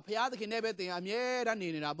တဲ့အခါမှာဘုရားသခင်နဲ့ပဲသင်အမြဲတမ်းနေ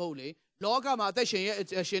နေတာမဟုတ်လေလောကမှာအသက်ရှ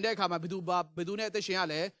င်တဲ့အခါမှာဘယ်သူနဲ့အသက်ရှင်ရ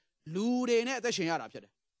လဲလူတွေနဲ့အသက်ရှင်ရတာဖြစ်တ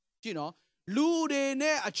ယ်ကြည့်နော်လူတွေ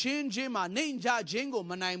နဲ့အချင်းမှာနှိမ်ချခြင်းကို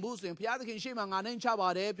မနိုင်ဘူးဆိုရင်ဘုရားသခင်ရှေ့မှာငါနှိမ်ချပါ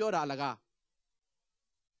တယ်ပြောတာလကား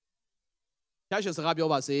ဘုရားရှင်စကားပြော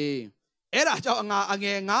ပါစေအဲ့ဒါကြောင့်အင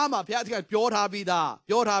ယ်9မှာဘုရားသခင်ပြောထားပြီးသား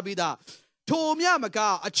ထိုမြမက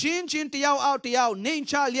အချင်းတယောက်အောက်တယောက်နှိမ်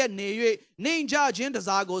ချလျက်နေ၍နှိမ်ချခြင်းတ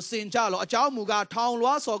စားကိုစင်ကြလော့အကြောင်းမူကားထောင်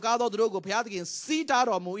လွှားစော်ကားသောသူတို့ကိုဘုရားသခင်စီးတား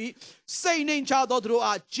တော်မူ၏စိတ်နှိမ်ချသောသူတို့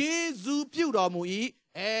အားဂျေဇုပြုတော်မူ၏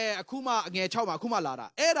အခုမှအငယ်6မှာအခုမှလာတာ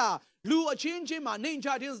အဲ့ဒါလူအချင်းမှာနှိမ်ချ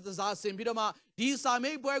ခြင်းတစားစင်ပြီးတော့မှဒီစာ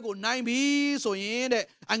မိတ်ပွဲကိုနိုင်ပြီဆိုရင်တဲ့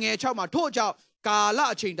အငယ်6မှာထို့ကြောင့် ကာလ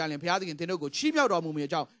အချိန်တန်လင်ဘုရားသခင်သင်တို့ကိုချီးမြှောက်တော်မူမည်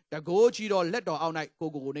အကြောင်းတကိုးကြီးတော်လက်တော်အောက်၌ကို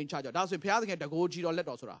နှိမ်ချကြဒါဆိုရင်ဘုရားသခင်တကိုးကြီးတော်လက်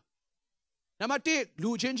တော်ဆိုတာနံပါတ်1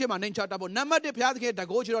လူချင်းချင်းမှာနှိမ်ချတတ်ဖို့နံပါတ်2ဘုရားသခင်တ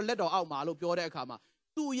ကိုးကြီးတော်လက်တော်အောက်မှာလို့ပြောတဲ့အခါမှာ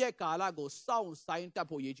သူ့ရဲ့ကာလကိုစောင့်ဆိုင်တတ်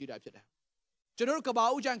ဖို့ရည်ကြီးတာဖြစ်တယ်ကျွန်တော်တို့ကဘာ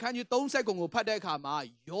ဦးကျန်ခန်းကြီး30ကိုဖတ်တဲ့အခါမှာ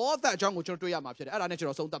ယောသတ်အကြောင်းကိုကျွန်တော်တွေ့ရမှာဖြစ်တယ်အဲ့ဒါနဲ့ကျွန်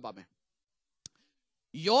တော်ဆုံးသတ်ပါမယ်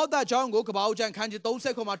ယောသတ်အကြောင်းကိုကဘာဦးကျန်ခန်းကြီး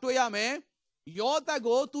30ကိုမှာတွေ့ရမယ်ယောသတ်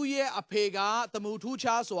ကိုသူ့ရဲ့အဖေကတမှုထူး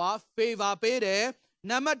ခြားစွာ favor ပေးတယ်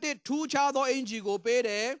နံပါတ်1ထူးခြားသောအင်ဂျီကိုပေးတ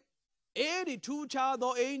ယ်အဲ့ဒီထူးခြား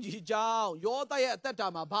သောအင်ဂျီကြောင့်ယောသတ်ရဲ့အသက်တာ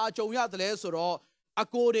မှာဘာကြုံရတယ်လဲဆိုတော့အ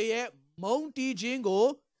ကိုတွေရဲ့မုန်းတီးခြင်းကို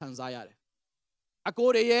ခံစားရတယ်အကို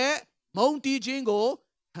တွေရဲ့မုန်းတီးခြင်းကို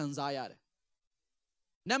ခံစားရတယ်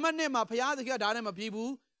နံပါတ်2မှာဘုရားသခင်ကဒါနဲ့မပြီး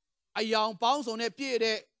ဘူးအယောင်ပေါင်းစုံနဲ့ပြည့်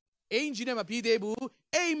တဲ့အင်ဂျီနဲ့မပြီးသေးဘူး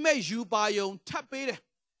အိမ်မက်ယူပါယုံထပ်ပေးတယ်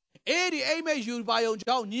အဲ့ဒီအိမ်မက်ယူပါယုံ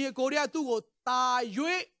ကြောင့်ညီအကိုတွေကသူ့ကိုတာ၍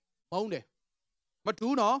မုန်းတယ်မ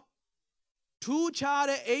တူးနော်ထူးခြား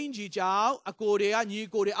တဲ့အင်ဂျီကြောင့်အကိုတွေကညီ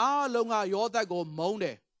အကိုတွေအားလုံးကယောသတ်ကိုမုန်းတ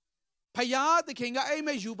ယ်ဘုရားသခင်ကအိမ်မ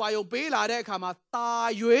က်ယူပါယုံပေးလာတဲ့အခါမှာတာ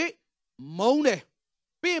၍မုန်းတယ်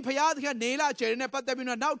ပြီးရင်ဘုရားသခင်နေလာကျယ်နဲ့ပတ်သက်ပြီး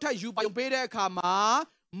တော့နောက်ထပ်ယူပါယုံပေးတဲ့အခါမှာ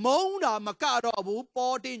မုန်းတာမကတော့ဘူး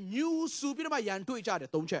ပေါ်တင်ညူဆူပြီးတော့မှရန်တွေ့ကြတယ်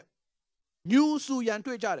၃ချက်ညူဆူရန်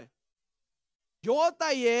တွေ့ကြတယ်ယောသ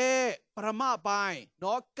တ်ရဲ့ပရမပိုင်း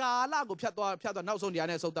နော်ကာလကိုဖြတ်သွားနောက်ဆုံးတရား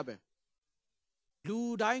နဲ့ဆုံးသတ်ပဲလူ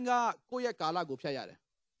တိုင်းကကိုယ့်ရဲ့ကာလကိုဖြတ်ရတယ်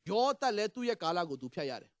ယောသတ်လည်းသူ့ရဲ့ကာလကိုသူဖြတ်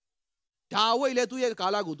ရတယ်ဒါဝိဒ်လည်းသူ့ရဲ့ကာ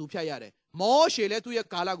လကိုသူဖြတ်ရတယ်မောရှေလည်းသူ့ရဲ့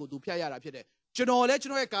ကာလကိုသူဖြတ်ရတာဖြစ်တယ်ကျွန်တော်လည်းကျွ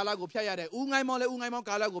န်တော်ရဲ့ကာလကိုဖြတ်ရတယ်ဦးငိုင်းမောင်လည်းဦးငိုင်းမောင်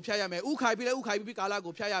ကာလကိုဖြတ်ရမယ်ဦးခိုင်ပြီးလည်းဦးခိုင်ပြီးကာလ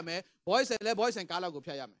ကိုဖြတ်ရမယ်ဘောယဆန်လည်းဘောယဆန်ကာလကို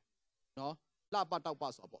ဖြတ်ရမယ်နော်လှပတောက်ပ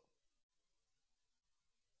ဆိုပေါ့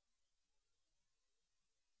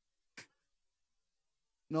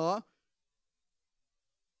နော်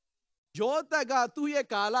ယောသတ်ကသူ့ရဲ့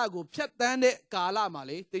ကာလကိုဖြတ်တန်းတဲ့ကာလမှာ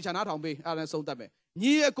လေတေချာနာထောင်ပေးအဲ့ဒါနဲ့ဆုံးသတ်မယ်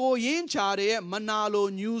ညီအကိုရင်းချာတဲ့မနာလို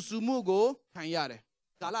ညူဆူမှုကိုခံရတယ်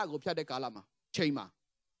ကာလကိုဖြတ်တဲ့ကာလမှာချိန်မှာ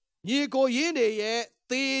ညီကိုရင်းတွေရဲ့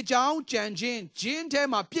သေချောင်းကြံခြင်းဂျင်းထဲ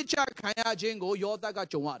မှာပြစ်ချခံရခြင်းကိုယောသတ်က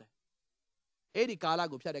ကြုံရတယ်အဲ့ဒီကာလ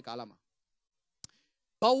ကိုဖြတ်တဲ့ကာလမှာ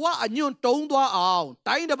ဘဝအညွန့်တုံးသွားအောင်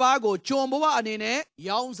တိုင်းတစ်ပါးကိုကျွန်ဘဝအနေနဲ့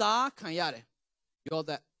ရောင်းစားခံရတယ်ယောသ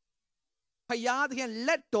တ်ဖယားသခင်လ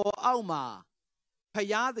က်တော်အောက်မှာဖ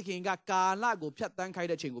ယားသခင်ကကာလကိုဖြတ်တန်းခိုင်း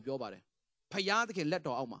တဲ့ချိန်ကိုပြောပါတယ်ဖယားသခင်လက်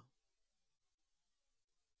တော်အောက်မှာ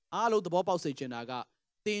အားလုံးသဘောပေါက်စေချင်တာက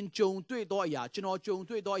တင်ကြုံတွေ့သောအရာကျွန်တော်ကြုံ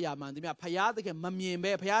တွေ့သောအရာမှန်သမျှဖယားသခင်မမြင်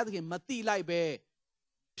ပဲဖယားသခင်မသိလိုက်ပဲ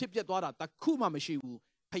ဖြစ်ပျက်သွားတာတခုမှမရှိဘူး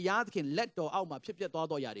ဖယားသခင်လက်တော်အောက်မှာဖြစ်ပျက်သွား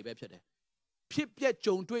သောအရာတွေပဲဖြစ်တယ်ဖြစ်ပျက်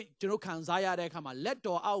ကြုံတွေ့ကျွန်တော်ခံစားရတဲ့အခါမှာလက်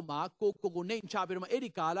တော်အောက်မှာကိုနှိမ်ချပြီးတော့မှအဲ့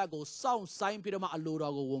ဒီကာလကိုစောင့်ဆိုင်ပြီးတော့မှအလို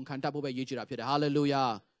တော်ကိုဝန်ခံတတ်ဖို့ပဲရည်ကြည်တာဖြစ်တယ်ဟာလေလုယာ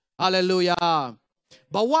ဟာလေလုယာ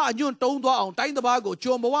ဘဝအညွန့်တုံးသွားအောင်တိုင်းတစ်ပါးကို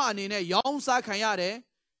ကျွန်ဘဝအနေနဲ့ရောင်းစားခံရတယ်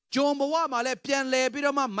ကျွန်ဘဝမှာလည်းပြန်လဲပြီး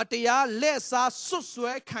တော့မှမတရားလက်စားဆွတ်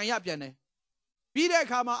ဆွဲခံရပြန်တယ်ပြီးတဲ့အ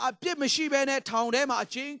ခါမှာအပြစ်မရှိဘဲနဲ့ထောင်ထဲမှာအ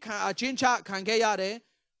ချင်းချခံခဲ့ရတယ်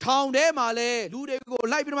ထောင်ထဲမှာလည်းလူတွေကို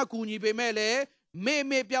လိုက်ပြီးတော့မှကူညီပေးမဲ့လည်း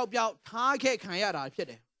မေ့ပျောက်ထားခဲ့ခံရတာဖြစ်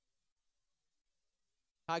တယ်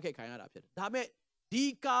ထားခဲ့ခံရတာဖြစ်တယ်ဒါမဲ့ဒီ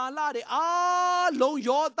ကာလတွေအားလုံး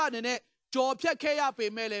ယောသတ်နဲ့ကြော်ဖြတ်ခဲ့ရပေ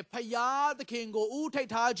မဲ့လည်းဖယားသခင်ကိုဥထိတ်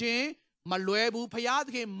ထားခြင်းမလွဲဘူးဖယားသ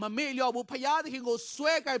ခင်မမေ့လျော့ဘူးဖယားသခင်ကို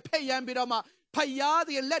ဆွဲကိုက်ဖက်ရန်ပြီးတော့မှဖယားသ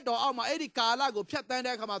ခင်လက်တော်အောက်မှာအဲ့ဒီကာလကိုဖြတ်တန်း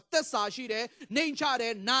တဲ့အခါမှာသက်စာရှိတယ်နှိမ်ချတ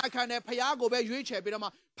ယ်နာခံတယ်ဖယားကိုပဲရွေးချယ်ပြီးတော့မှ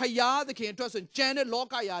ဖယားသခင်အတွက်ဆိုကျန်တဲ့လော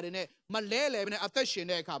ကယာတွေနဲ့မလဲလဲနဲ့အသက်ရှင်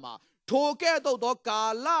တဲ့အခါမှာထိုကဲ့သို့သောကာ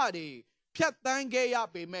လတွေဖြတ်တန်းခဲ့ရ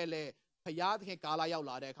ပေမဲ့လည်းဖယားသခင်ကာလရောက်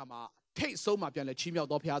လာတဲ့အခါမှာထိတ်ဆုံးမှာပြန်လဲချီးမြှောက်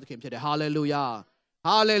သောဖယားသခင်ဖြစ်တယ်ဟာလေလုယာ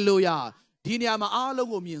ဟာလေလုယာဒီနေရာမှာအားလုံး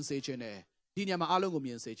ကိုမြင်စေခြင်းတယ်ဒီနေရာမှာအားလုံးကို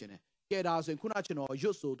မြင်စေခြင်းတယ်ကဲဒါဆိုရင်ခုနကျွန်တော်ရွ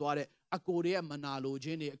တ်ဆိုသွားတဲ့အကိုတွေရဲ့မနာလိုခြ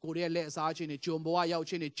င်းတွေအကိုတွေရဲ့လက်အစားခြင်းတွေဂျွန်ဘဝရောက်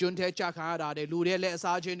ခြင်းတွေဂျွန်းထဲချခံရတာတွေလူတွေရဲ့လက်အ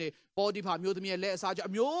စားခြင်းတွေပေါ်ဒီဖာမျိုးသမီးရဲ့လက်အစားခြင်း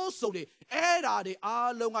အမျိုးစုံတွေအဲ့ဓာတွေ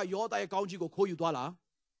အားလုံးကယောသရဲ့ကောင်းကြီးကိုခိုးယူသွားလား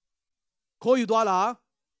ခိုးယူသွားလား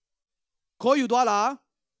ခိုးယူသွားလား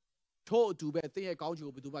ထို့အတူပဲသင်ရဲ့ကောင်းချီ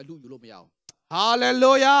ကိုဘယ်သူမှလူယူလို့မရအောင်ဟာလေ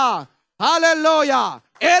လုယာဟာလေလုယာ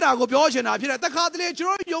အဲ့ဒါကိုပြောချင်တာဖြစ်တယ်တခါတလေကျွ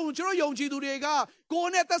န်တော်ယုံကြည်သူတွေကကိုယ်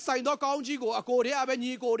နဲ့သက်ဆိုင်သောကောင်းကြီးကိုအကိုတွေကပဲ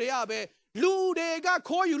ညီကိုတွေကပဲလူတွေက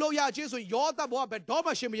ခိုးယူလို့ရခြင်းဆိုရင်ယောသဘောပဲတော့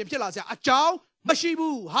မှရှင်မရင်ဖြစ်လာစရာအကြောင်းမရှိ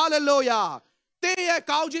ဘူးဟာလေလုယာသင်ရဲ့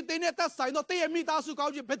ကောင်းကြီးသင်နဲ့သက်ဆိုင်သောသင်ရဲ့မိသားစုကော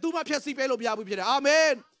င်းကြီးဘယ်သူမှဖျက်ဆီးပေးလို့မရဘူးဖြစ်တယ်အာမ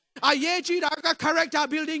င်အရေးကြီးတာက character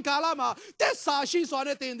building ကာလမှာသက်စာရှိစွာ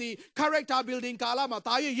နဲ့တင်သည် character building ကာလမှာ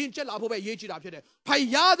ဒါရရင်ကျက်လာဖို့ပဲအရေးကြီးတာဖြစ်တယ်ဖ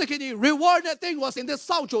ယားသခင်ဒီ reward နဲ့ thing was in this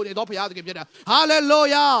စောင့်ကြိုနေတော့ဖယားသခင်ဖြစ်တယ်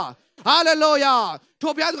hallelujah hallelujah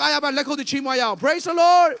ထို့ဖယားသခင်အားပါလက်ခုပ်ချီးမွမ်းရအောင် praise the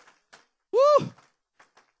lord Woo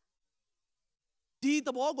ဒီသ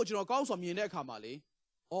ဘောကိုကျွန်တော်ကောင်းစွာမြင်တဲ့အခါမှာလေ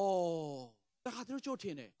တခါတည်းကြိုးထ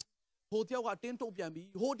င်တယ်ဟိုတယောက်ကတင်းတုတ်ပြန်ပြီ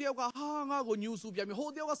ဟိုတယောက်ကဟာငါ့ကိုညူဆူပြန်ပြီဟို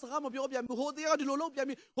တယောက်ကစကားမပြောပြန်ပြီဟိုတယောက်ကဒီလိုလုပ်ပြန်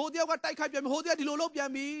ပြီဟိုတယောက်ကတိုက်ခိုက်ပြန်ပြီဟိုတယောက်ဒီလိုလုပ်ပြန်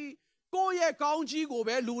ပြီကိုယ့်ရဲ့ကောင်းကြီးကို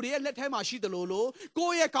ပဲလူတွေရဲ့လက်ထဲမှာရှိတယ်လို့ကို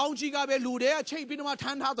ယ့်ရဲ့ကောင်းကြီးကပဲလူတွေရဲ့ချိတ်ပြီးတော့မှထ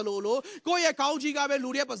မ်းထားတယ်လို့ကိုယ့်ရဲ့ကောင်းကြီးကပဲလူ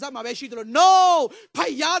တွေရဲ့ပါဇက်မှာပဲရှိတယ်လို့ no ဖ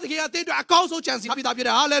ယားတကယ်အသေးတွေအကောင်းဆုံးချန်စီပြတာဖြစ်တ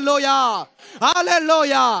ယ် hallelujah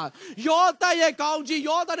hallelujah ယောသရဲ့ကောင်းကြီး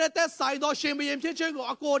ယောသရဲ့သက်ဆိုင်သောရှင်ဘုရင်ဖြစ်ခြင်းကို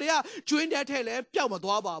အကိုတွေကကျွင်းတဲ့ထဲလဲပျောက်မ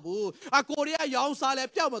သွားပါဘူးအကိုတွေကရောင်းစားလဲ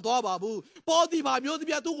ပျောက်မသွားပါဘူးပေါ်ဒီပါမျိုးတ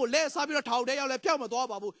ပြသူ့ကိုလဲစားပြီးတော့ထောင်ထဲရောက်လဲပျောက်မသွား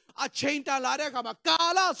ပါဘူးအချိန်တန်လာတဲ့အခါမှာကာ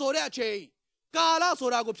လဆိုတဲ့အချိန်ကာလဆို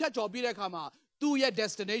တာကိုဖြတ်ကျော်ပြီးတဲ့အခါမှာသူ့ရဲ့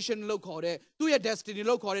destination လို့ခေါ်တဲ့သူ့ရဲ့ destiny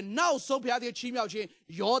လို့ခေါ်တဲ့နောက်ဆုံးဘုရားသခင်ချီးမြှောက်ခြင်း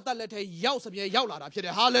ယောသလက်ထဲရောက်စမြဲရောက်လာတာဖြစ်တ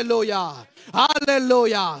ယ် hallelujah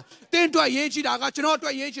hallelujah တင်းအတွက်ရေးကြည့်တာကကျွန်တော်အတွ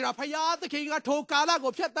က်ရေးကြည့်တာဘုရားသခင်ကထိုကာလ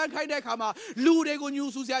ကိုဖြတ်တန်းခိုင်းတဲ့အခါမှာလူတွေကိုညှူ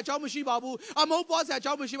ဆူစရာအကြောင်းမရှိပါဘူးအမုန်းပွားစရာအ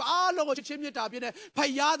ကြောင်းမရှိပါအားလုံးကိုချစ်ချင်းမြတ်တာဖြစ်တဲ့ဘု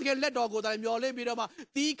ရားသခင်လက်တော်ကိုယ်တိုင်မျှော်လင့်ပြီးတော့မှ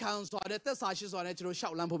တီးခံစွာတဲ့သက်စာရှိစွာနဲ့ကျွန်တော်ရှော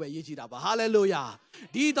က်လန်းဖို့ပဲရေးကြည့်တာပါ hallelujah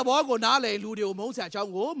ဒီသဘောကိုနားလည်လူတွေကိုမုန်းစရာအကြော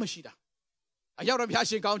င်းကိုမရှိတာအရောက်တော့ဘုရား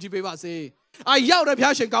ရှင်ကောင်းချီးပေးပါစေအရောက်တော့ဘု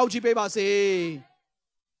ရားရှင်ကောင်းချီးပေးပါစေ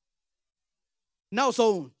နောက်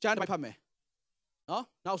ဆုံးကျမ်းတစ်ပိုက်ဖတ်မယ်နော်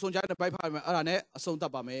နောက်ဆုံးကျမ်းတစ်ပိုက်ဖတ်မယ်အဲ့ဒါနဲ့အဆုံးသ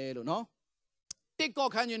တ်ပါမယ်လို့နော်တစ်ကော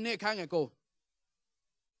ခန်းကြီးနဲ့ခန်းငယ်ကို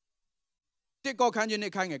တစ်ကောခန်းကြီး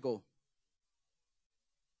နဲ့ခန်းငယ်ကို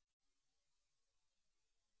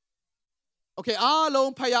โอเคအား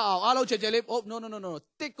လုံးဖတ်ရအောင်အားလုံးချက်ချက်လေး oh no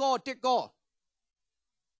တစ်ကော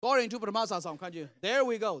ကောရင်သူပထမစာဆောင်ခန်းကြီး there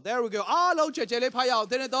we go အားလုံးချက်ချက်လေးဖတ်ရအောင်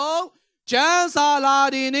တဲ့တော့ကျမ်းစာလာ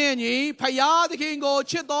ဒီနဲ့ညီဖယားသခင်ကို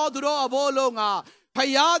ချစ်တော်သူတို့အဖို့လုံးကဖ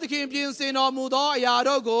ယားသခင်ပြင်ဆင်တော်မူသောအရာ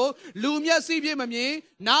တို့ကိုလူမျက်စိဖြင့်မမြင်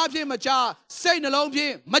နားဖြင့်မကြားစိတ်နှလုံးဖြ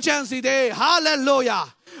င့်မကြံစီသေး hallelujah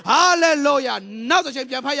hallelujah နောက်တစ်ချိန်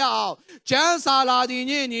ပြန်ဖတ်ရအောင်ကျမ်းစာလာဒီ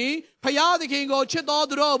ညင်ညီဖယားသခင်ကိုချစ်တော်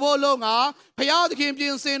သူတို့အဖို့လုံးကဖယားသခင်ပြ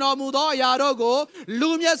င်ဆင်တော်မူသောအရာတို့ကိုလူ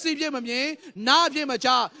မျက်စိဖြင့်မမြင်နားဖြင့်မ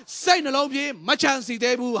ကြားစိတ်နှလုံးဖြင့်မကြံစီ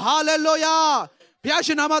သေးဘူး hallelujah ဘုရား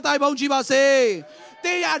ရှင်နာမတိုင်ပုံကြည်ပါစေ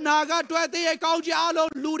တေးရနာကတွဲတေးရကောင်းချအားလုံး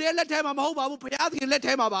လူတွေလက်ထဲမှာမဟုတ်ပါဘူးဘုရားသခင်လက်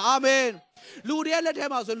ထဲမှာပါအာမင်လူတွေလက်ထဲ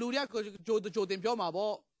မှာဆိုလူတွေကကြိုတင်ပြောမှာ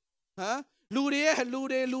ပေါ့ဟမ်လူတွေက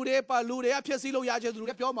ဖြစ်စည်းလို့ရချင်လူ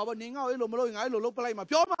တွေပြောမှာပေါ့နင်ငါ့ကိုလို့မလို့ငါ့လို့လုပ်ပလိုက်မှာ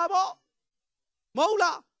ပြောမှာပေါ့မဟုတ်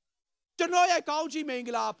လားကျွန်တော်ရဲ့ကောင်းချီးမင်္ဂ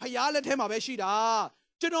လာဘုရားလက်ထဲမှာပဲရှိတာ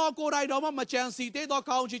ကျွန်တော်ကိုယ်တိုင်တော်မှမကြံစီသေးသော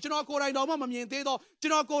ကောင်းချီးကျွန်တော်ကိုယ်တိုင်တော်မှမမြင်သေးသောကျွ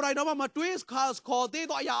န်တော်ကိုယ်တိုင်တော်မှမတွေးခေါ်သေး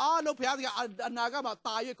သောအရာအလုံးဘုရားသခင်အနာဂတ်မှာ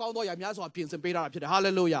တာ၍ကောင်းသောအရာများစွာပြင်ဆင်ပေးတာဖြစ်တယ်ဟာ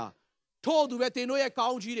လေလုယာထို့သူပဲတင်တို့ရဲ့ကော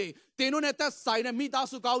င်းချီးတွေတင်တို့နဲ့သက်ဆိုင်တဲ့မိသား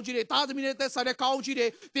စုကောင်းချီးတွေသားသမီးနဲ့သက်ဆိုင်တဲ့ကောင်းချီးတွေ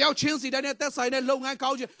တယောက်ချင်းစီတိုင်းနဲ့သက်ဆိုင်တဲ့လုပ်ငန်းကော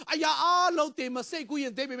င်းချီးအရာအလုံးတင်မစိတ်ကူးရ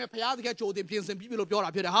င်သိပေမဲ့ဘုရားသခင်ကြိုတင်ပြင်ဆင်ပြီးပြီလို့ပြောတာ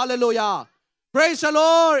ဖြစ်တယ်ဟာလေလုယာ praise the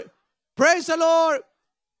lord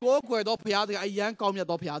ကိုယ်ကွယ်သောဘုရားသခင်အယံကောင်းမြတ်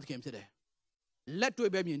သောဘုရားသခင်ဖြစ်တယ်လက်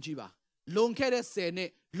တွေ့ပဲမြင်ကြည့်ပါလွန်ခဲ့တဲ့10နှစ်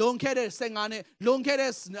လွန်ခဲ့တဲ့15နှစ်လွန်ခဲ့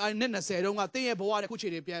တဲ့နှစ်20တုန်းကတင်းရဲ့ဘဝနဲ့ခုချိ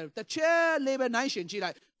န်တွေပြန်တစ်ချက်လေးပဲနိုင်ရှင်ကြည့်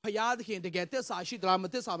လိုက်ဘုရားသခင်တကယ်သစ္စာရှိသလားမ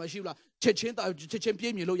သစ္စာမရှိဘူးလားချက်ချင်းပြ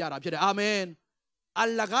ည့်မြင်လို့ရတာဖြစ်တယ်အာမင်အ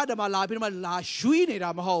လကားတမလာပြီးမှလာရွှေ့နေတာ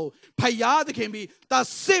မဟုတ်ဘုရားသခင်ပြီးတ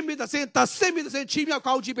ဆင့်ပြီးတဆင့်ချီးမြှောက်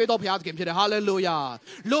ကောင်းချီးပေးတော့ဘုရားသခင်ဖြစ်တယ်ဟာလေလုယာ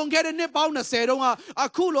လွန်ခဲ့တဲ့နှစ်ပေါင်း20တုန်းကအ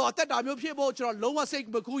ခုလိုအသက်တာမျိုးဖြစ်ဖို့ကျွန်တော်လုံးဝစိတ်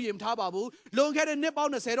မကူးရင်ထားပါဘူးလွန်ခဲ့တဲ့နှစ်ပေါ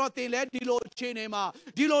င်း20တော့တင်လဲဒီလိုအခြေအနေမှာ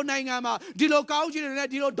ဒီလိုနိုင်ငံမှာဒီလိုကောင်းချီးတွေနဲ့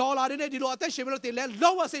ဒီလိုဒေါ်လာတွေနဲ့ဒီလိုအသက်ရှင်ပြီးတော့တင်လဲ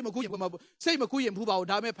လုံးဝစိတ်မကူးရင်ဘူးပါဘူး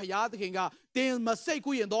ဒါပေမဲ့ဘုရားသခင်ကတင်မစိတ်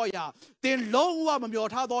ကူးရင်တော့အရာတင်လုံးဝမမျှော်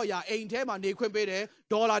ထားတော့အရာအိမ်ထဲမှာနေခွင့်ပေးတယ်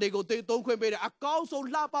ဒေါ်လာတွေကိုသုံးခွင့်ပေးတယ်အကောင်းဆုံး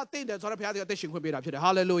လှပသင့်တယ်ဆိုတော့ဘုရားသခင်အသက်ရှင်ခွင့်ပေးတာဖြစ်တယ်ဟာ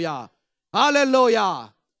လေလုယာ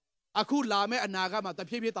အခုလာမယ့်အနာဂတ်မှာတ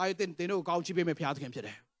ဖြည်းဖြည်းတာရတင်တို့ကောင်းချီးပေးမယ်ဘုရားသခင်ဖြစ်တ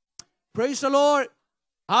ယ် praise the lord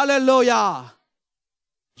hallelujah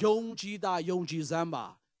ယုံကြည်စမ်းပါ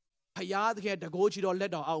ဘုရားသခင်တကိုးချီတော်လ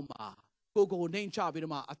က်တော်အောက်မှာကိုနှိမ်ချပြီး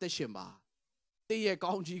တော့မှအသက်ရှင်ပါတင်းရဲ့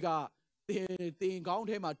ကောင်းချီးကတင်ကောင်း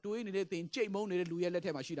ထဲမှာတွေးနေတဲ့တင်ကြိတ်မုန်းနေတဲ့လူရဲ့လက်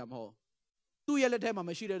ထဲမှာရှိတာမဟုတ်သူ့ရဲ့လက်ထဲမှာ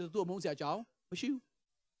မရှိတဲ့သူ့အမုန်းစရာကြောင်းမရှိဘူး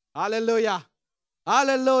hallelujah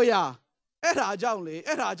အဲ့ဒါကြောင့်လေ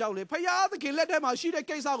ဘုရားသခင်လက်ထဲမှာရှိတဲ့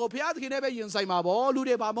ကိစ္စကိုဘုရားသခင်နဲ့ပဲယဉ်ဆိုင်ပါဗောလူ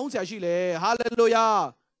တွေဘာမုန်းစရာရှိလဲ hallelujah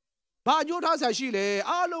ဘာညှို့ထားစရာရှိလဲ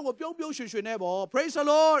အားလုံးကိုပြုံးရွှင်နဲ့ဗော praise the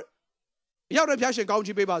lord ရောက်တဲ့ဘုရားရှင်ကောင်း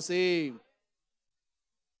ချီးပေးပါစေ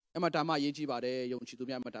အမတမရေးကြည့်ပါတယ်ယုံကြည်သူ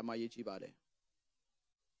များအမတမရေးကြည့်ပါတယ်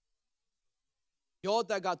ယော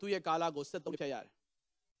သက်ကသူ့ရဲ့ကာလကို73ဖြတ်ရတယ်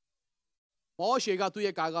မောရှေကသူ့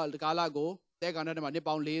ရဲ့ကာလကိုတဲကောင်ထဲမှာနှစ်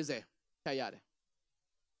ပေါင်း40ဖြတ်ရတယ်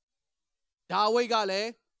ဒါဝိဒ်ကလည်း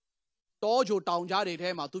多做တောင်ကြားတွေထဲ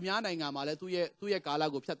မှာသူများနိုင်ငံမှာလည်းသူ့ရဲ့ကာလ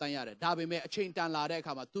ကိုဖြတ်တန်းရတယ်ဒါပေမဲ့အချိန်တန်လာတဲ့အ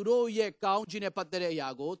ခါမှာသူတို့ရဲ့ကောင်းကြီးနဲ့ပတ်သက်တဲ့အရာ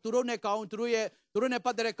ကိုသူတို့နဲ့ပ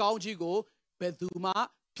တ်သက်တဲ့ကောင်းကြီးကိုဘယ်သူမှ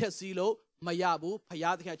ဖျက်ဆီးလို့မရဘူးဖခ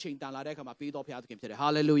င်သခင်အချိန်တန်လာတဲ့အခါမှာပေးတော်ဖခင်သခင်ဖြစ်တယ်ဟာ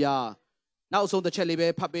လေလုယာနောက်ဆုံးတစ်ချက်လေးပဲ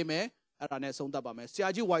ဖတ်ပေးမယ်အဲ့ဒါနဲ့ဆုံးသတ်ပါမယ်ဆရာ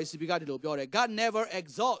ကြီး YCB ကဒီလိုပြောတယ် God never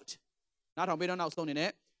exalt နားထောင်ပေးတော့နောက်ဆုံးနေ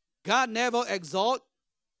နဲ့ God never exalt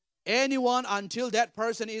anyone until that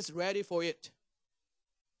person is ready for it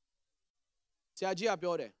ဆရာကြီးက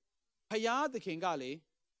ပြောတယ်ဖခင်သခင်ကလေ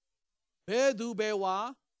ဘယ်သူဘယ်ဝါ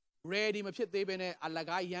ready မဖြစ်သေးဘဲနဲ့အလ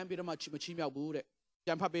ကားရမ်းပြီးတော့မှမချီးမြှောက်ဘူးတဲ့ပြ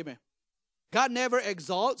န်ဖတ်ပေးမယ် God never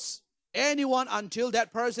exalts anyone until that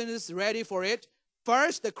person is ready for it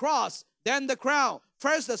first the cross then the crown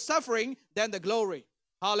first the suffering then the glory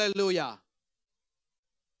hallelujah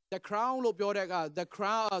the crown လို့ပြောတဲ့အခါ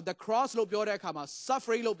the cross လို့ပြောတဲ့အခါမှာ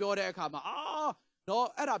suffering လို့ပြောတဲ့အခါမှာနော်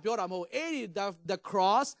အဲ့ဒါပြောတာမဟုတ်အဲ့ဒီ the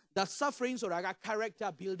cross the suffering ဆိုတာက character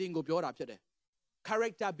building ကိုပြောတာဖြစ်တယ်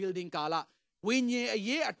character building ကာလဝိညာဉ်အ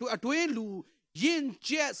ရေးအတွင်းလူယဉ်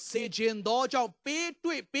ကျက်စေခြင်းသောကြောင့်ပေး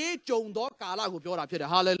ကြုံသောကာလကိုပြောတာဖြစ်တယ်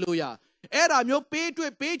hallelujah အဲ့ဒါမျိုးပေး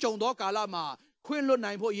ကြုံသောကာလမှာခွင့်လွတ်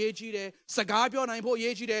နိုင်ဖို့အရေးကြီးတယ်စကားပြောနိုင်ဖို့အ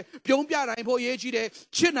ရေးကြီးတယ်ပြုံးပြနိုင်ဖို့အရေးကြီးတယ်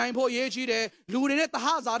ချစ်နိုင်ဖို့အရေးကြီးတယ်လူတွေနဲ့တဟ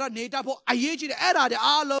ဇာတနေတတ်ဖို့အရေးကြီးတယ်အဲ့ဒါတွေ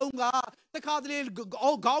အားလုံးကတခါတလေ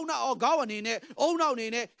ခေါင်းအနေနဲ့အုံနောက်အနေ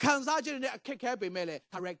နဲ့ခံစားချက်နဲ့အခက်ခဲပေမဲ့လေ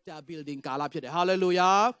character building ကာလဖြစ်တယ်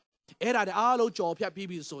hallelujah အဲ့ဒါတွေအားလုံးကြော်ဖြတ်ပြီး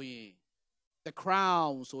ပြီဆိုရင် the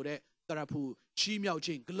crown ဆိုတဲ့တရဖူချီးမြှောက်ခြ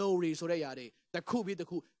င်း glory ဆိုတဲ့ຢာတွေတစ်ခုပြီးတစ်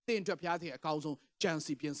ခုတင့်အတွက်ဘုရားသခင်အကောင်းဆုံးကြံ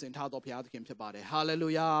စီပြင်ဆင်ထားတော်ဘုရားသခင်ဖြစ်ပါတယ်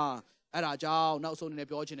hallelujah အဲ့ဒါကြောင့်နောက်ဆုံးအနေနဲ့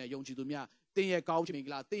ပြောချင်တဲ့ယုံကြည်သူများတင်းရဲ့ကောင်းချီးမင်္ဂ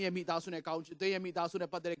လာတင်းရဲ့မိသားစုနဲ့ကောင်းတင်းရဲ့မိသားစုနဲ့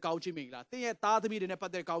ပတ်သက်တဲ့ကောင်းချီးမင်္ဂလာတင်းရဲ့သားသမီးတွေနဲ့ပ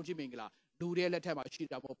တ်သက်တဲ့ကောင်းချီးမင်္ဂလာလူတွေလက်ထက်မှာရှိ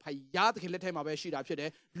တာမဟုတ်ဖယားသခင်လက်ထက်မှာပဲရှိတာဖြစ်တယ်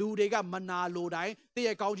လူတွေကမနာလိုတိုင်းတင်း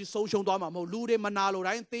ရဲ့ကောင်းချီးဆုံးရှုံးသွားမှာမဟုတ်လူတွေမနာလို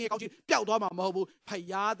တိုင်းတင်းရဲ့ကောင်းချီးပျောက်သွားမှာမဟုတ်ဘူးဖ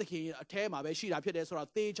ယားသခင်အထဲမှာပဲရှိတာဖြစ်တယ်ဆိုတာ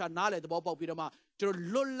သေချာနားလည်သဘောပေါက်ပြီးတော့မှကျွန်တော်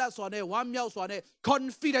လွတ်လပ်စွာနဲ့ဝမ်းမြောက်စွာနဲ့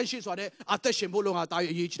confidence စွာနဲ့အသက်ရှင်ဖို့လုံဟာတာရ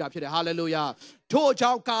အရေးကြီးတာဖြစ်တယ် hallelujah ထို့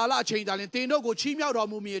ကြောင့်ကာလအချိန်တိုင်းတင်တို့ကိုချီးမြှောက်တော်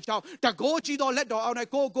မူမည်အကြောင်းတကိုးကြီးသောလက်တော်အောင်နဲ့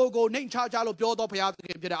ကိုနှိမ်ချကြလို့ပြောတော်ဘုရားသခ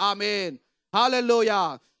င်ဖြစ်တယ်အာမင် hallelujah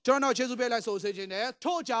ကျွန်တော်ယေရှုပေးလိုက်ဆိုစေခြင်းနဲ့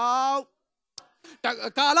ထို့ကြောင့်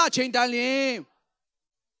ကာလအချိန်တိုင်း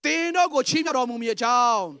တင်တို့ကိုချီးမြှောက်တော်မူမည်အကြော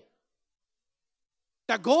င်း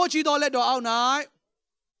တကိုးကြီးသောလက်တော်အောင်၌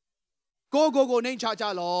ကိုနှိမ်ချကြ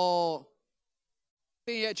လို့တ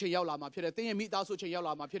င်းရဲ့အချိန်ရောက်လာမှာဖြစ်တယ်တင်းရဲ့မိသားစုအချိန်ရောက်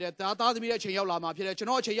လာမှာဖြစ်တယ်သားသမီးရဲ့အချိန်ရောက်လာမှာဖြစ်တယ်ကျွန်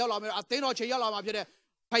တော်အချိန်ရောက်လာမယ်အသင်းတော်အချိန်ရောက်လာမှာဖြစ်တယ်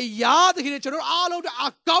ဖယားသခင်ကျွန်တော်အားလုံးအ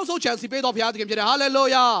ကောင်းဆုံးချန်စီပေးတော်ဘုရားသခင်ဖြစ်တယ်ဟာလေလု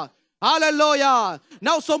ယာဟာလေလုယာ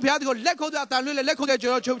နောက်ဆုံးဘုရားသခင်လက်ခုပ်တဲ့အတန်လွှဲလက်ခုပ်တဲ့ကျွ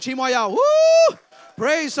န်တော်ချီးမွမ်းရအောင်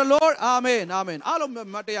praise the lord amen amen အားလုံး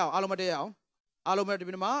မတရားအောင်အားလုံးမတရားအောင်အားလုံးမတရားဒီ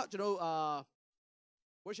မှာကျွန်တော်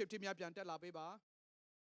worship team များပြန်တက်လာပေးပါ